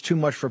just too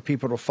much for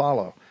people to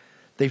follow.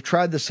 They've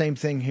tried the same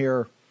thing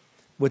here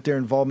with their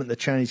involvement in the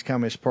Chinese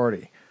Communist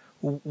Party.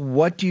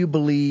 What do you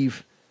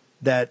believe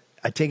that,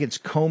 I think it's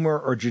Comer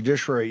or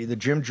Judiciary, either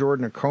Jim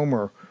Jordan or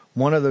Comer,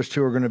 one of those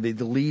two are going to be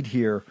the lead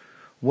here.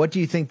 What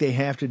do you think they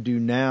have to do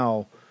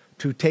now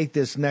to take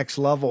this next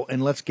level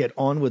and let's get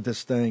on with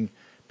this thing,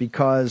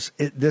 because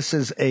this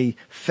is a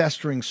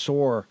festering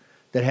sore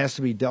that has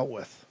to be dealt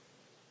with?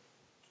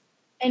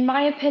 In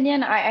my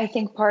opinion, I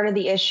think part of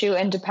the issue,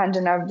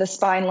 independent of the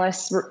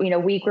spineless,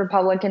 weak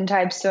Republican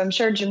types, so I'm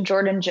sure Jim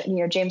Jordan,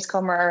 James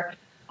Comer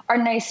are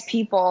nice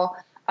people,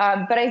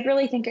 but I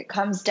really think it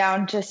comes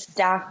down to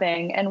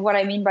staffing. And what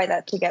I mean by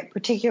that, to get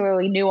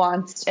particularly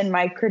nuanced in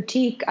my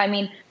critique,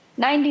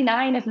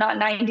 99, if not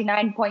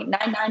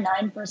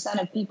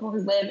 99.999% of people who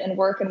live and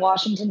work in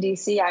Washington,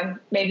 D.C., I'm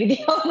maybe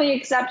the only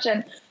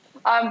exception,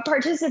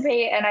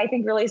 participate and I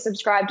think really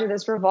subscribe to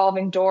this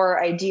revolving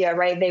door idea,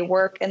 right? They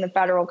work in the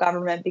federal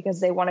government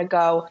because they want to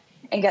go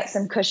and get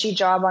some cushy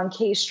job on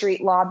K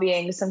Street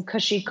lobbying, some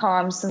cushy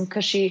comms, some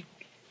cushy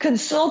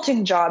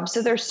consulting jobs.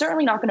 So they're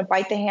certainly not going to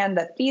bite the hand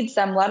that feeds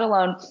them, let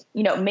alone,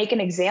 make an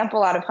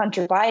example out of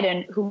Hunter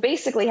Biden, who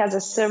basically has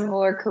a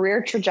similar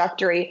career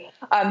trajectory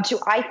to,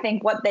 I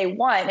think, what they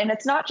want. And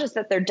it's not just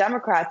that they're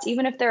Democrats,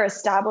 even if they're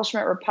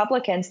establishment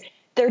Republicans,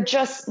 they're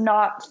just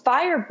not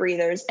fire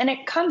breathers. And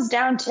it comes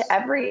down to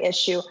every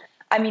issue.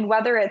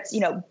 Whether it's,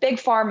 big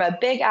pharma,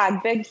 big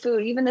ag, big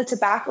food, even the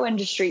tobacco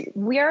industry,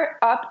 we are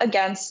up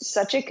against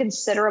such a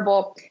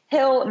considerable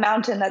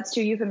mountain, that's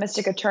too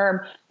euphemistic a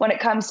term, when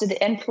it comes to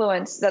the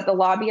influence that the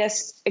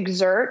lobbyists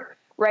exert,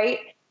 right?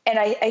 And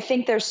I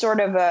think there's sort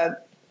of a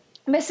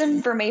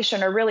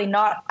misinformation or really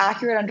not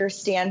accurate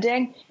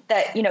understanding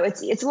that,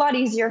 it's a lot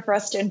easier for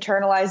us to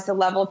internalize the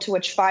level to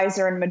which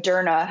Pfizer and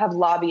Moderna have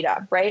lobbied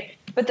up, right?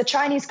 But the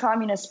Chinese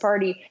Communist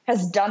Party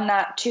has done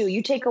that too.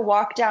 You take a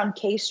walk down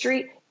K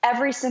Street,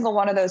 every single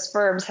one of those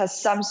firms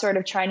has some sort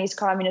of Chinese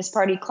Communist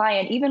Party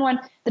client. Even when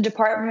the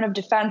Department of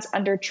Defense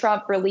under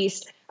Trump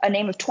released a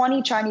name of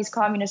 20 Chinese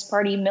Communist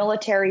Party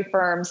military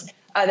firms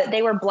that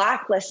they were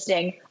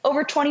blacklisting,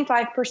 over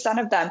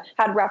 25% of them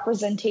had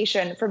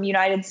representation from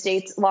United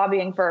States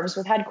lobbying firms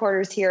with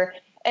headquarters here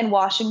in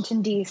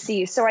Washington,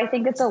 D.C. So I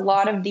think it's a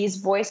lot of these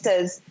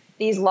voices,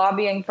 these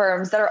lobbying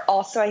firms, that are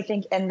also, I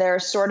think, in there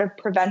sort of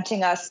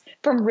preventing us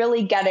from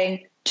really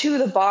getting to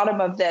the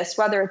bottom of this,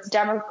 whether it's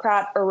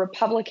Democrat or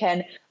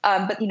Republican.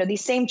 But,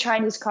 these same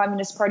Chinese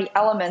Communist Party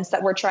elements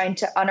that we're trying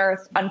to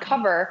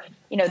uncover,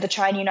 the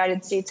China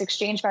United States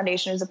Exchange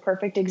Foundation is a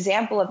perfect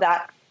example of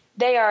that.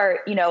 They are,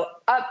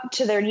 up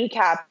to their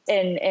kneecaps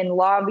in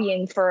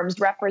lobbying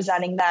firms,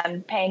 representing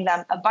them, paying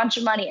them a bunch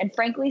of money. And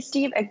frankly,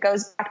 Steve, it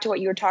goes back to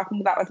what you were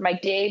talking about with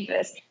Mike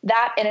Davis.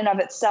 That in and of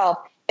itself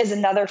is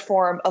another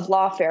form of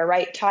lawfare,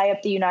 right? Tie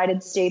up the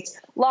United States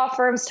law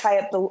firms, tie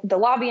up the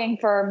lobbying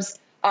firms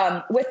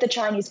with the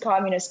Chinese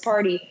Communist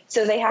Party,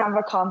 so they have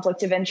a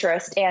conflict of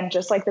interest. And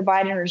just like the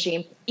Biden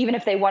regime, even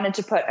if they wanted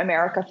to put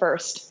America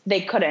first,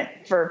 they couldn't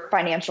for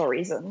financial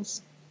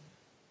reasons.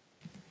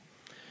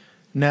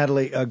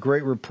 Natalie, a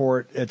great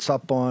report. It's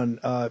up on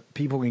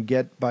people can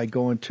get by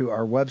going to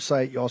our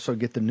website. You also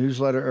get the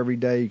newsletter every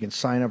day. You can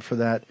sign up for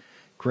that.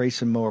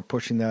 Grace and Mo are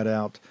pushing that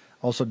out.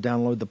 Also,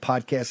 download the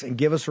podcast and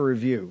give us a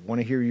review. Want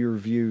to hear your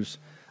reviews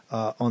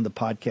on the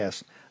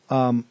podcast.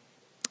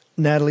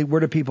 Natalie, where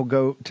do people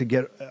go to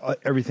get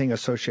everything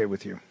associated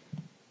with you?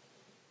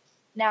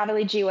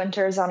 Natalie G.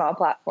 Winters on all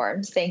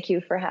platforms. Thank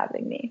you for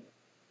having me.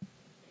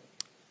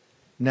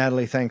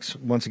 Natalie, thanks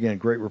once again.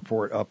 Great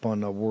report up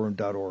on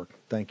warroom.org.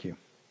 Thank you.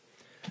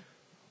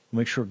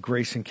 Make sure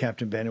Grace and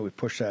Captain Bandit, we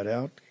push that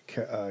out.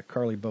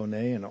 Carly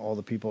Bonet and all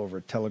the people over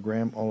at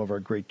Telegram, all of our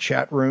great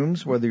chat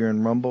rooms, whether you're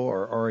in Rumble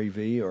or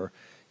RAV or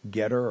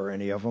Getter or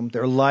any of them.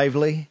 They're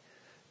lively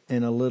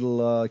and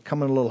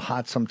coming a little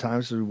hot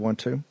sometimes as we want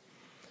to.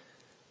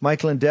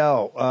 Mike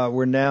Lindell,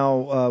 we're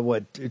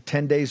now,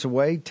 10 days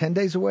away, 9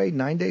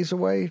 days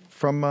away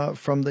from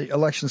the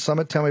election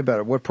summit. Tell me about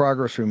it. What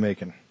progress are we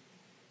making?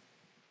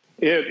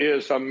 It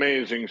is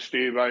amazing,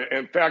 Steve.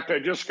 In fact, I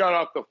just got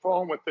off the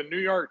phone with the New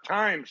York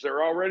Times.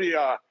 They're already,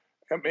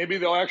 maybe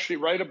they'll actually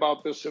write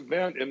about this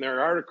event in their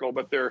article,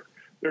 but they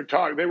were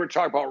talking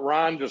about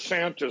Ron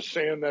DeSantis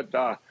saying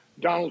that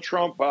Donald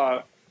Trump,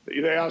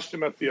 they asked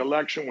him if the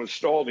election was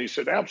stolen. He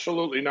said,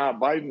 absolutely not.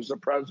 Biden's the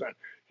president.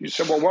 He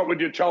said, well, what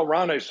would you tell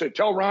Ron? I said,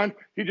 tell Ron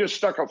he just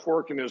stuck a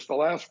the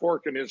last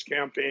fork in his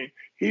campaign.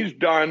 He's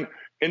done.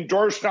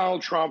 Endorse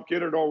Donald Trump.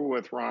 Get it over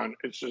with, Ron.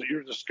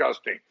 You're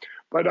disgusting.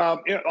 But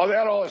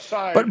that all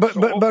aside.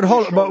 But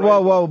hold on.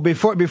 Whoa.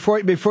 Before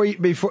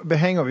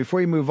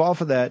you move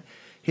off of that,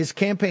 his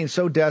campaign's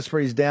so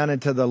desperate he's down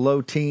into the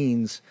low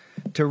teens.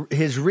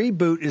 His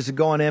reboot is to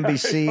go on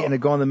NBC and to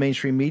go on the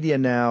mainstream media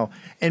now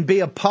and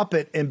be a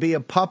puppet.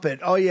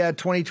 Oh yeah,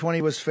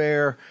 2020 was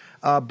fair.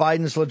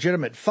 Biden's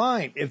legitimate.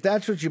 Fine. If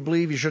that's what you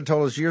believe, you should have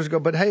told us years ago.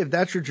 But hey, if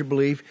that's what you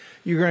believe,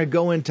 you're going to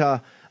go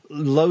into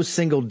low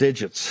single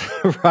digits,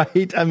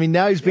 right? I mean,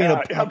 now he's being a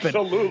puppet.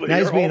 Absolutely. Now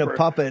he's being a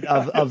puppet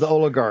of the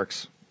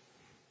oligarchs.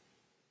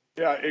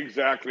 Yeah,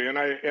 exactly. And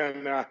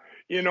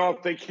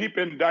if they keep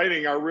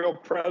indicting our real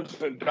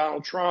president,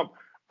 Donald Trump,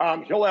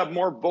 he'll have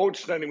more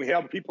votes than we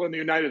have people in the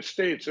United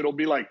States. It'll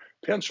be like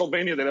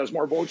Pennsylvania that has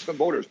more votes than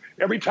voters.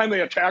 Every time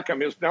they attack him,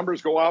 his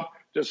numbers go up.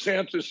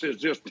 DeSantis is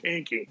just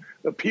tanking.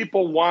 The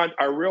people want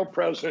our real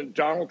president,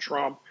 Donald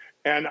Trump.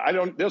 And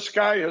this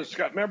guy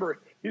remember,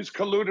 he's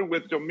colluded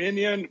with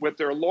Dominion, with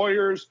their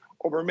lawyers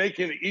over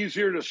making it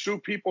easier to sue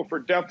people for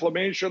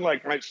defamation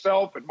like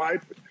myself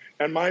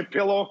and my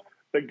pillow.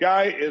 The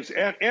guy is,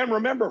 and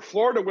remember,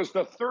 Florida was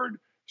the third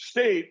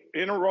state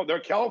in a row.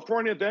 They're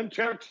California, then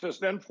Texas,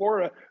 then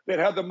Florida that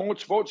had the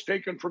most votes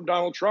taken from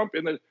Donald Trump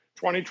in the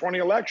 2020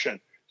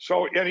 election.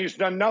 So, and he's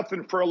done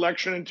nothing for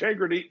election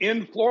integrity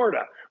in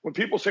Florida. When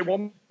people say,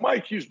 well,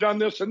 Mike, he's done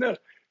this and this,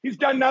 he's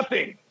done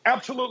nothing,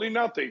 absolutely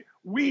nothing.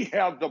 We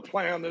have the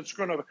plan that's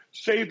going to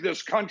save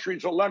this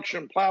country's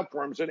election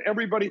platforms. And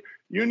everybody,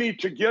 you need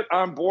to get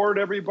on board,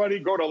 everybody.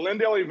 Go to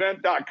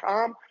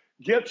LindellEvent.com.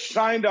 Get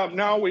signed up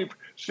now. We've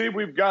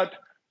got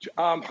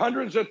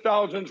hundreds of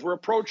thousands. We're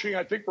approaching,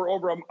 I think we're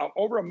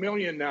over a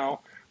million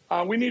now.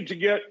 We need to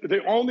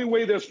the only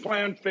way this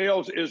plan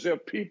fails is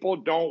if people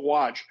don't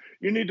watch.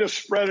 You need to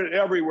spread it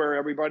everywhere,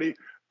 everybody.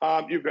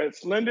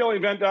 It's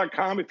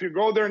LindellEvent.com. If you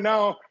go there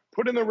now,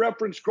 put in the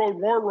reference code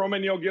War Room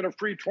and you'll get a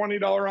free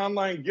 $20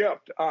 online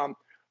gift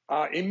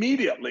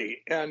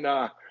immediately. And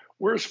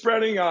we're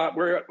spreading.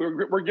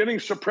 We're getting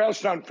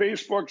suppressed on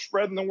Facebook,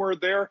 spreading the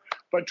word there.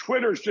 But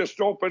Twitter's just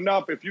opened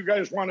up. If you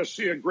guys want to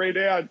see a great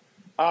ad,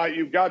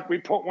 we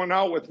put one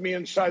out with me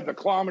inside the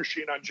claw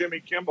machine on Jimmy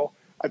Kimmel.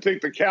 I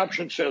think the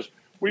caption says,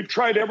 we've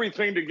tried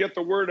everything to get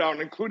the word out,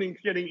 including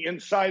getting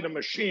inside a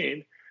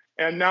machine.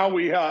 And now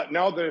we've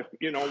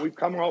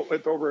come out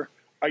with over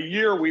a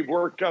year we've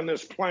worked on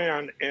this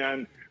plan.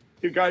 And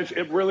you guys,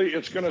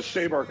 it's going to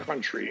save our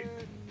country.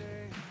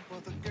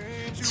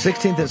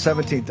 16th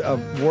and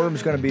 17th, War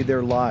Room's going to be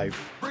there live.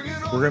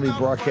 We're going to be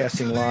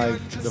broadcasting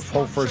live. The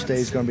whole first day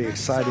is going to be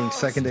exciting.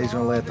 Second day is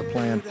going to lay out the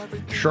plan.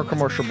 Short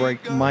commercial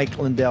break. Mike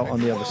Lindell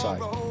on the other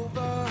side.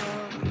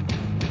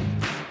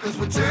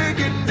 We're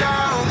taking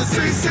down the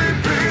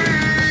CCP.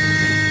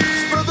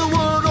 Spread the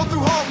word all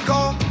through Hong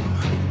Kong.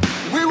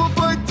 We will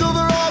fight till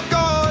they're all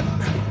gone.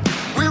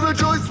 We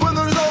rejoice when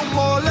there's no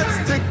more.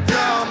 Let's take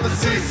down the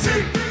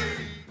CCP.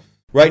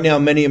 Right now,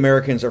 many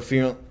Americans are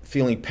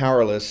feeling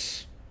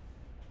powerless.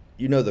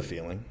 You know the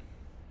feeling.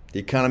 The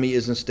economy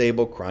isn't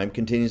stable, crime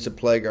continues to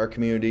plague our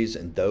communities,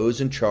 and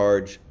those in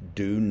charge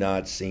do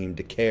not seem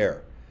to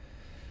care.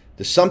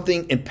 There's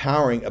something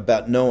empowering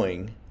about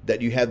knowing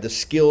that you have the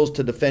skills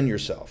to defend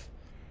yourself.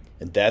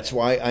 And that's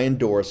why I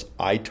endorse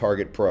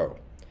iTarget Pro.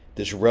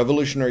 This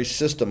revolutionary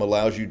system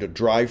allows you to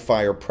dry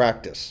fire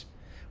practice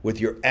with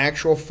your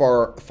actual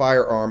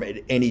firearm at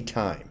any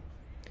time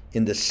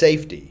in the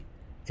safety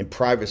and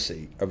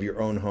privacy of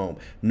your own home.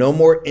 No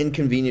more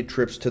inconvenient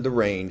trips to the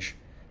range,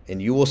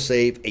 and you will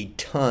save a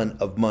ton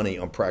of money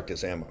on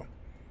practice ammo.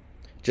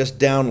 Just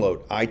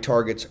download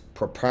iTarget's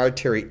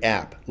proprietary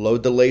app,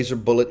 load the laser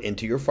bullet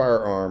into your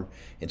firearm,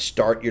 and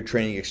start your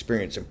training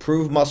experience.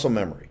 Improve muscle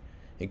memory,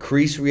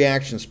 increase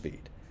reaction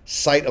speed,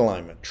 sight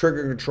alignment,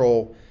 trigger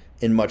control,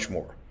 and much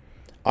more.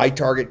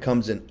 iTarget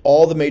comes in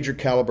all the major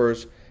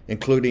calibers,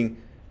 including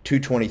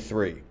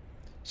 .223.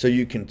 so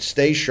you can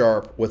stay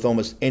sharp with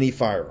almost any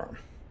firearm.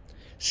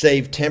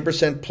 Save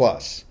 10%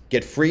 plus.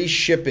 Get free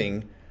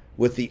shipping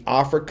with the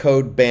offer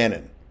code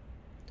Bannon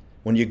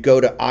when you go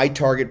to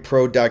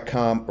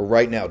itargetpro.com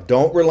right now.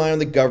 Don't rely on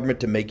the government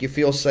to make you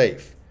feel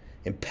safe.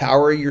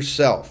 Empower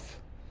yourself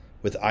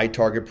with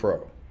iTarget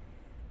Pro.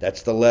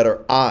 That's the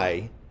letter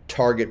I,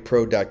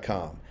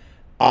 targetpro.com.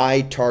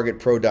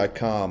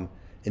 itargetpro.com,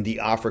 and the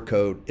offer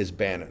code is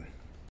Bannon.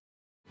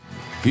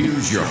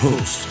 Here's your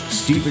host,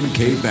 Stephen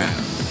K.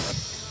 Bannon.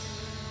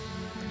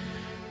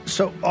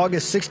 So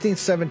August 16th,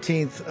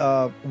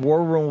 17th,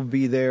 War Room will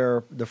be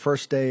there. The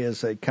first day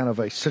is a kind of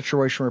a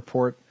situation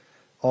report,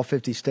 all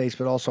 50 states,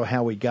 but also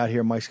how we got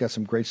here. Mike's got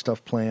some great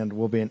stuff planned.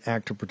 We'll be an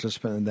active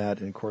participant in that,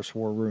 and of course,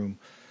 War Room.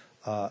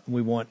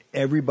 We want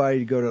everybody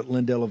to go to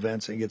Lindell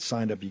Events and get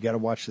signed up. You got to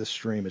watch this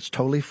stream. It's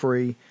totally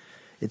free.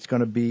 It's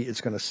going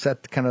to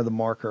set kind of the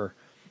marker.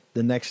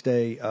 The next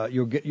day,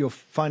 you'll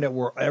find out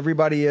where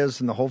everybody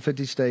is in the whole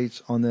 50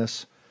 states on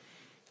this.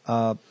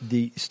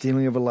 The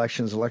stealing of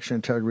elections, election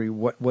integrity,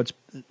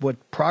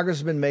 what progress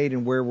has been made,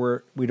 and where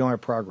we don't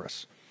have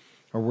progress,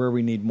 or where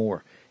we need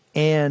more.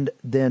 And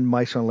then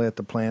Mike's going to lay out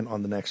the plan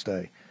on the next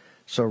day.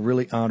 So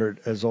really honored,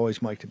 as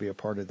always, Mike, to be a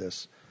part of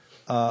this.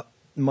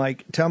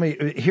 Mike, tell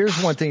me,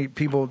 here's one thing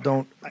people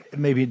don't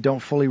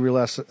fully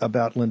realize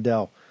about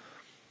Lindell.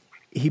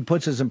 He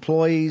puts his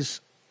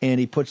employees and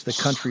he puts the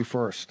country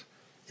first.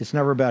 It's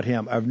never about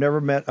him. I've never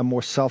met a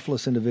more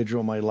selfless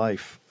individual in my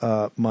life,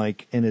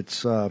 Mike, and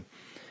it's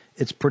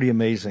pretty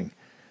amazing.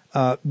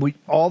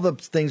 All the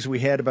things we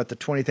had about the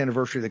 20th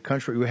anniversary of the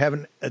country, we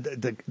haven't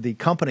the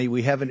company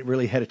we haven't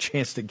really had a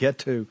chance to get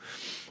to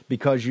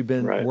because you've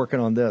been working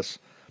on this.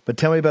 But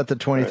tell me about the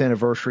 20th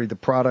anniversary, the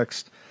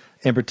products,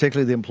 and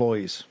particularly the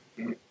employees.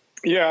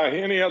 Yeah,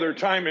 any other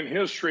time in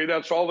history,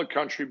 that's all the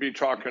country be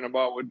talking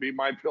about would be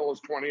MyPillow's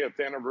 20th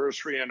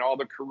anniversary and all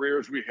the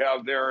careers we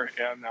have there,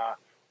 and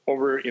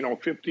over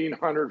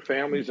 1,500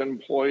 families and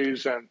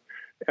employees,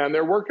 and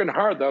they're working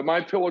hard. The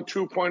MyPillow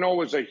 2.0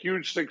 was a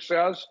huge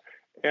success,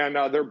 and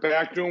they're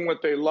back doing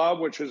what they love,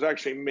 which is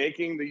actually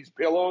making these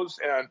pillows.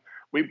 And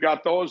we've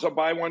got those, a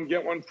buy one,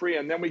 get one free.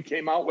 And then we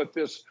came out with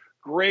this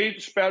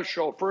great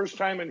special, first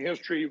time in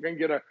history, you can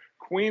get a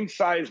queen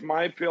size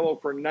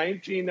MyPillow for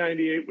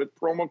 $19.98 with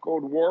promo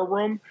code War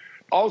Room.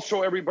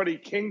 Also, everybody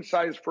king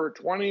size for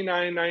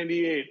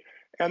 $29.98.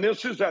 And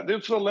this is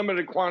a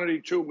limited quantity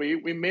too.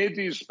 We made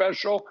these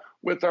special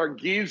with our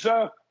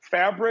Giza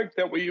fabric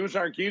that we use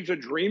in our Giza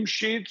Dream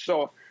Sheets.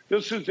 So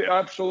this is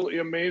absolutely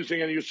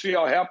amazing. And you see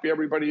how happy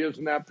everybody is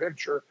in that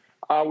picture.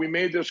 We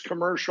made this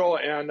commercial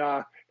and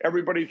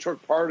everybody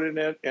took part in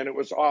it, and it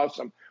was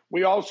awesome.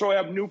 We also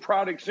have new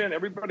products in.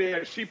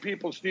 I see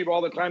people, Steve,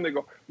 all the time. They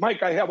go,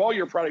 Mike, I have all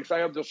your products. I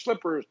have the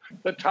slippers,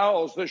 the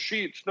towels, the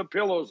sheets, the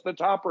pillows, the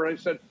topper. And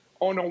I said,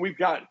 oh, no, we've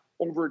got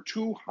over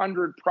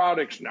 200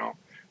 products now.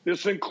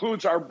 This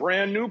includes our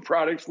brand new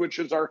products, which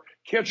is our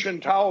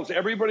kitchen towels.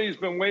 Everybody's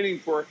been waiting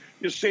for.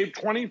 You save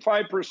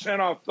 25%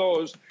 off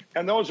those,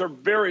 and those are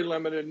very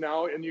limited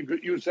now, and you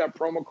could use that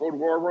promo code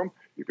War Room.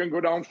 You can go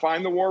down,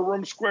 find the War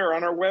Room Square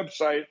on our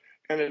website,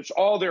 and it's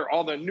all there.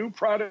 All the new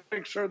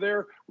products are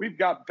there. We've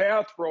got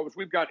bathrobes.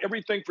 We've got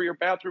everything for your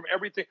bathroom,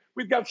 everything.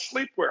 We've got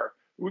sleepwear.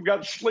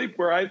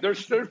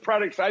 There's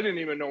products I didn't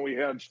even know we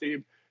had,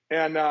 Steve.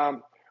 And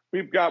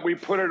we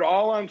put it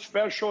all on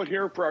special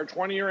here for our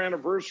 20-year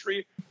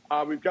anniversary.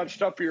 We've got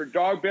stuff for your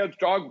dog beds,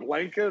 dog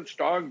blankets,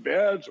 dog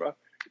beds,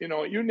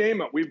 you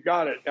name it. We've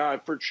got it.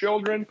 For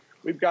children,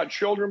 we've got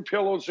children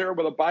pillows there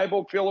with the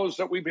Bible pillows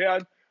that we've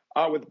had.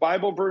 With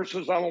Bible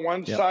verses on the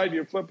one side,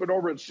 you flip it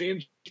over, it's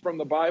scenes from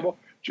the Bible.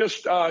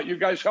 Just you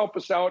guys help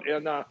us out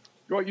and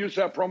go use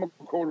that promo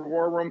code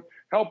War Room.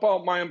 Help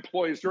out my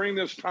employees during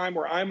this time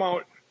where I'm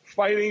out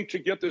fighting to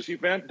get this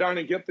event done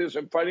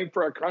and fighting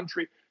for our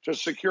country to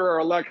secure our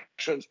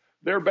elections.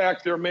 They're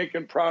back there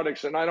making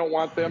products, and I don't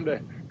want them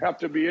to have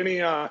to be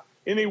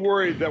any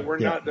worried that we're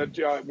not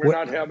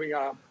having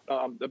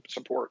the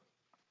support.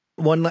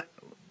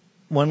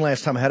 One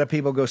last time, how do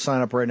people go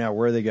sign up right now?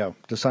 Where do they go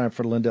to sign up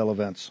for Lindell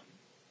events?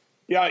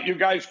 Yeah, you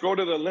guys go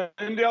to the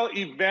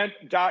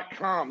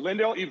LindellEvent.com,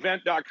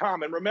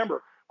 LindellEvent.com. And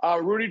remember,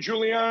 Rudy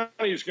Giuliani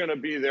is going to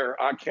be there.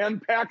 Ken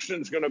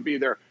Paxton's going to be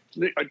there.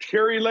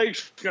 Terry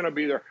Lake's going to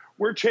be there.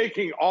 We're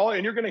taking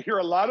and you're going to hear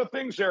a lot of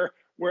things there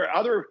where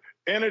other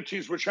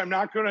entities, which I'm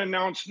not going to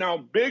announce now,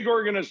 big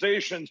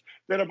organizations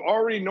that have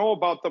already know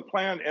about the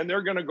plan, and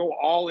they're going to go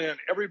all in.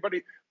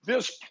 Everybody,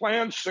 this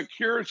plan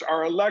secures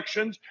our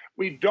elections.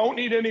 We don't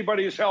need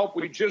anybody's help.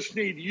 We just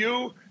need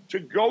you to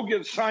go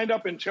get signed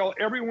up and tell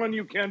everyone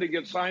you can to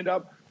get signed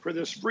up for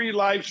this free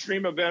live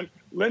stream event.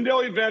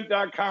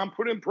 LindellEvent.com,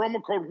 put in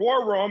promo code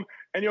War Room,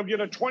 and you'll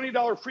get a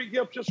 $20 free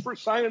gift just for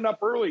signing up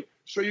early.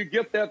 So you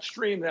get that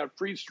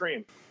free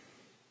stream.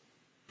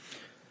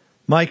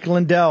 Mike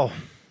Lindell,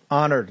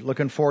 honored,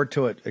 looking forward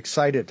to it,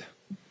 excited.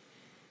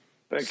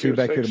 Thank See you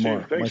back here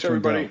tomorrow. Thanks, Mike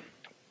everybody. Lindell.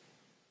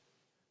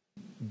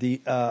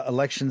 The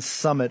election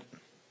summit,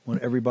 when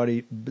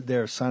everybody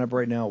there, sign up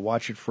right now,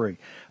 watch it free.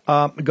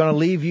 I'm going to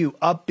leave you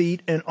upbeat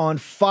and on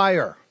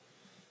fire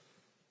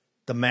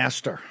the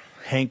master,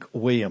 Hank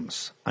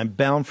Williams. I'm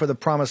bound for the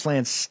promised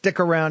land. Stick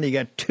around. You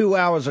got 2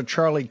 hours of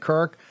Charlie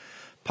Kirk.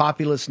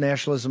 Populist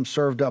nationalism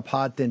served up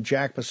hot. Then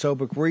Jack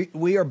Posobiec.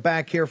 We are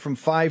back here from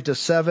 5 to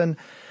 7.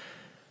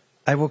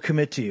 I will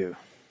commit to you,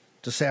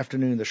 this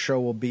afternoon the show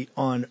will be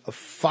on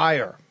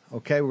fire.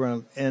 Okay, we're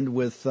going to end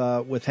with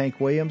Hank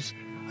Williams.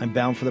 I'm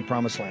bound for the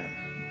promised land.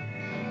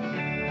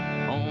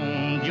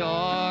 On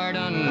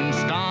Jordan's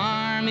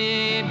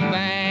stormy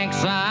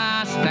banks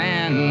I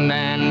stand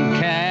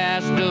and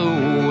cast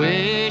a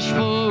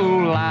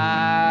wishful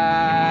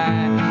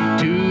eye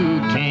to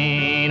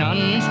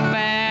Canaan's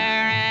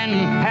fair and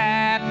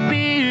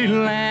happy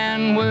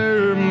land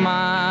where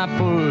my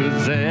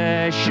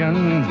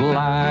possessions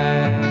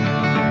lie.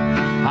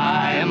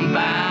 I am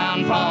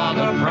bound for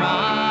the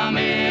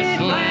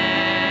promised land.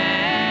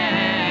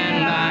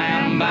 I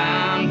am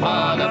bound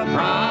for the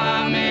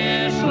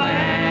promised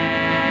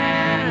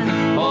land.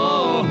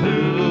 Oh,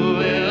 who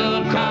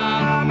will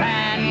come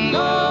and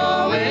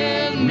go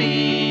with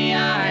me?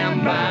 I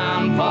am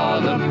bound for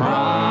the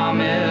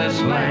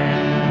promised land.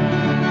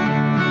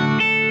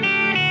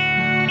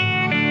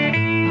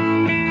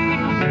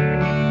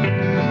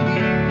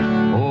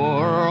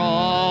 O'er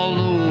all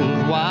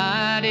those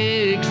wide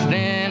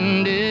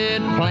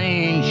extended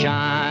plains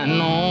shine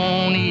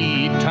on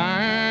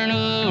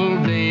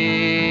eternal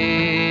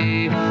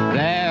day.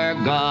 There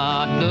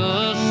God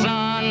the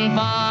sun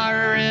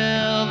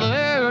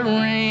forever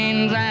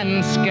reigns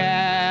and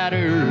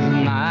scatters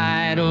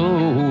night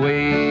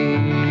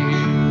away.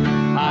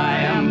 I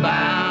am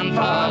bound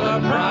for the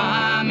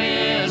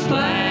promised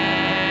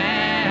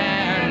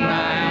land.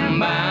 I am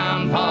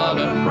bound for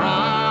the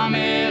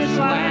promised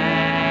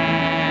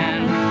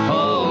land.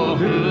 Oh,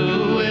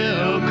 who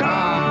will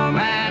come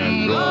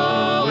and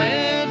go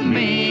with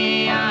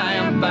me? I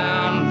am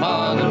bound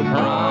for the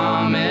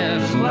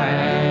promised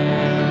land.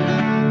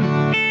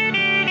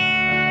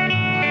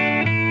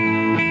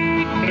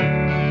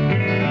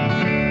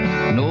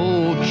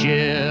 No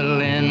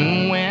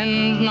chilling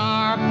winds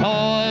nor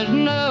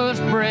poisonous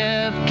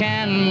breath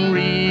can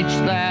reach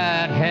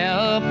that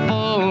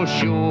helpful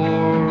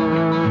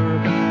shore.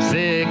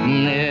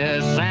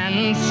 Sickness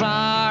and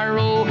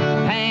sorrow,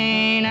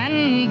 pain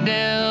and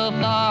death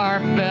are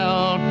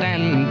felt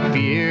and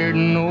feared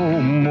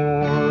no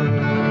more.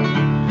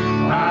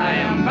 I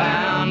am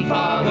bound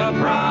for the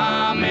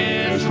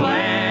promised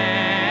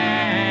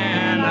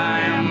land.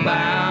 I am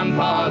bound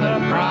for the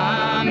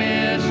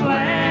promised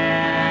land.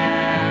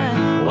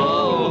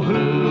 Oh,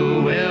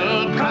 who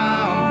will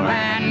come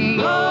and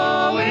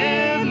go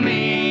with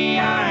me?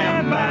 I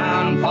am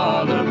bound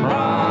for the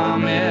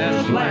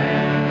promised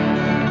land.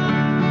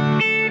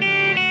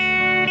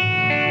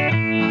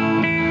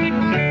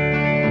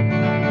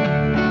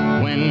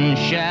 When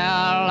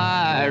shall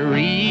I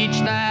reach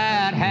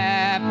that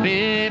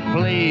happy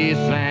place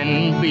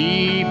and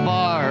be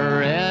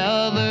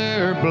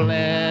forever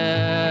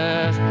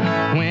blessed?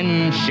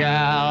 When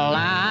shall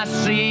I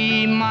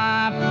see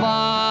my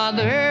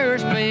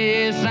Father's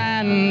face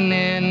and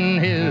in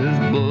his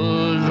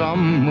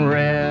bosom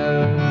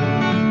rest?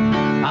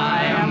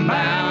 I am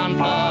bound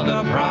for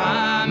the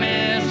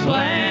promised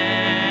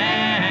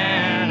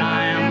land.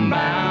 I am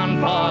bound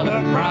for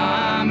the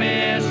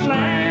promised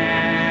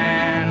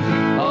land.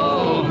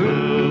 Oh,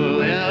 who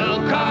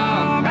will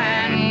come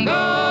and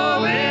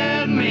go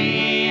with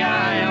me?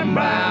 I am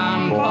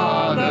bound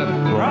for the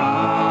promise.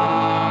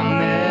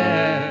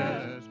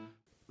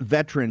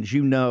 Veterans,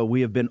 you know,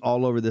 we have been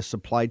all over this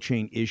supply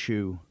chain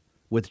issue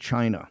with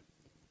China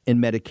in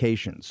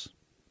medications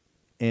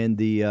and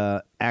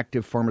the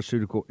active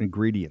pharmaceutical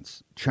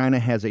ingredients. China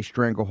has a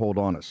stranglehold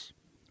on us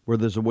where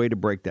there's a way to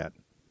break that.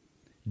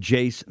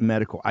 Jace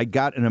Medical. I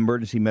got an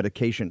emergency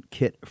medication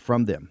kit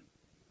from them.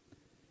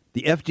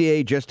 The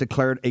FDA just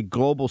declared a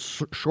global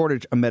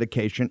shortage of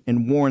medication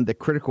and warned that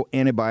critical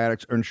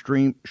antibiotics are in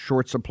extreme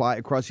short supply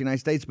across the United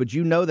States. But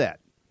you know that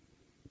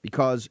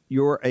because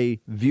you're a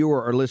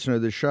viewer or listener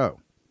of the show.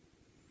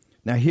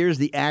 Now, here's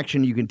the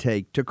action you can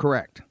take to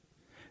correct.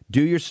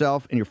 Do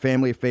yourself and your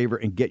family a favor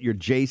and get your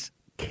Jace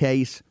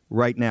case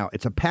right now.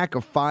 It's a pack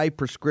of 5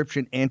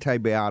 prescription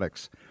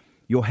antibiotics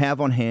you'll have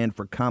on hand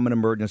for common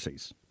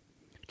emergencies.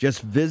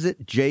 Just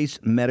visit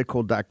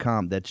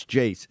jacemedical.com. That's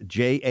Jace,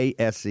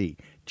 J-A-S-E,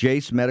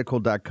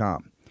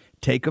 jacemedical.com.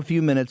 Take a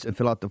few minutes and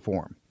fill out the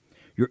form.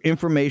 Your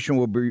information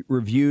will be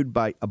reviewed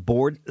by a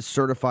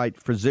board-certified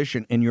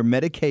physician, and your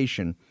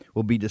medication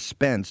will be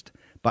dispensed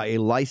by a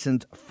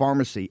licensed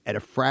pharmacy at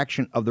a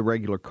fraction of the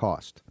regular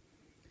cost.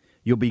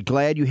 You'll be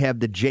glad you have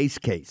the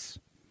Jace case.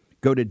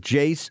 Go to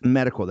Jace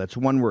Medical, that's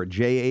one word,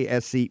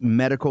 J-A-S-E,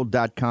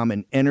 medical.com,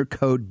 and enter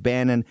code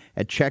Bannon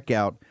at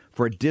checkout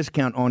for a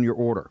discount on your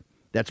order.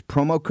 That's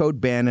promo code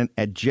Bannon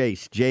at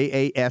Jace,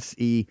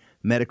 J-A-S-E,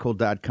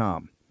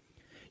 medical.com.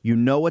 You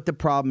know what the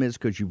problem is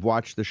because you've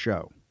watched the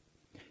show.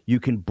 You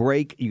can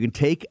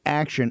take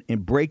action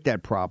and break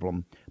that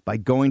problem by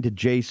going to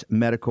Jace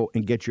Medical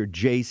and get your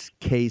Jace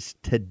case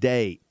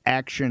today.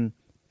 Action,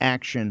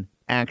 action,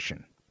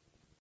 action.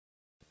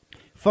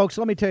 Folks,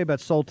 let me tell you about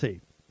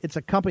Solti. It's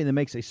a company that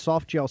makes a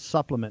soft gel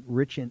supplement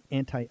rich in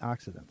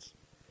antioxidants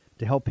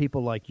to help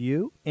people like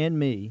you and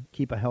me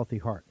keep a healthy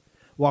heart.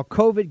 While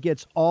COVID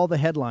gets all the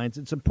headlines,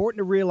 it's important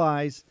to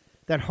realize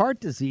that heart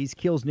disease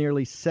kills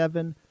nearly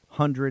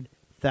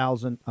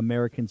 700,000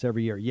 Americans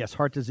every year. Yes,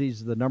 heart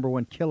disease is the number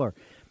one killer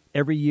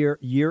every year,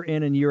 year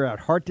in and year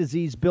out. Heart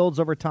disease builds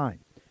over time.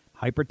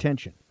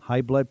 Hypertension,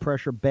 high blood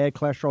pressure, bad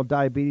cholesterol,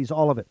 diabetes,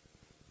 all of it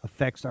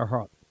affects our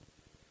heart.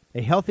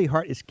 A healthy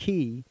heart is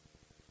key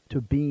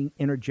to being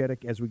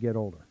energetic as we get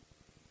older.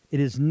 It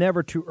is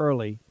never too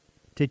early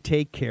to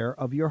take care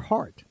of your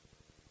heart.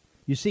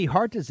 You see,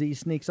 heart disease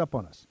sneaks up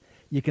on us.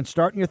 You can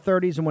start in your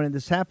 30s, and when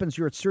this happens,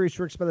 you're at serious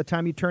risk by the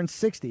time you turn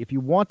 60. If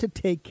you want to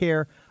take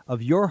care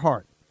of your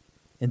heart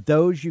and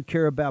those you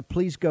care about,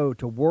 please go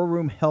to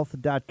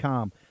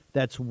warroomhealth.com.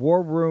 That's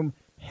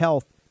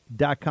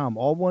warroomhealth.com.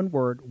 All one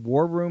word,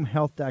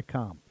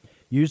 warroomhealth.com.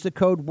 Use the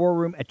code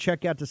WARROOM at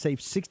checkout to save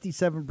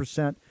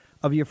 67%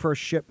 of your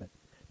first shipment.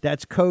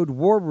 That's code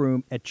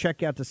WARROOM at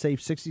checkout to save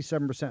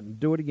 67%. And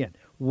do it again.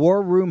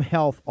 War Room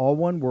Health, all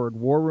one word,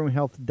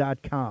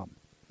 warroomhealth.com.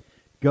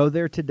 Go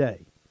there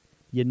today.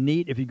 You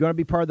need, if you're going to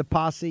be part of the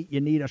posse,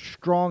 you need a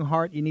strong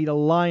heart. You need a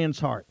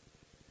lion's heart.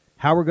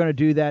 How we're going to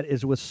do that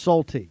is with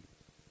Salty.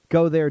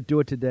 Go there,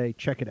 do it today.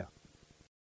 Check it out.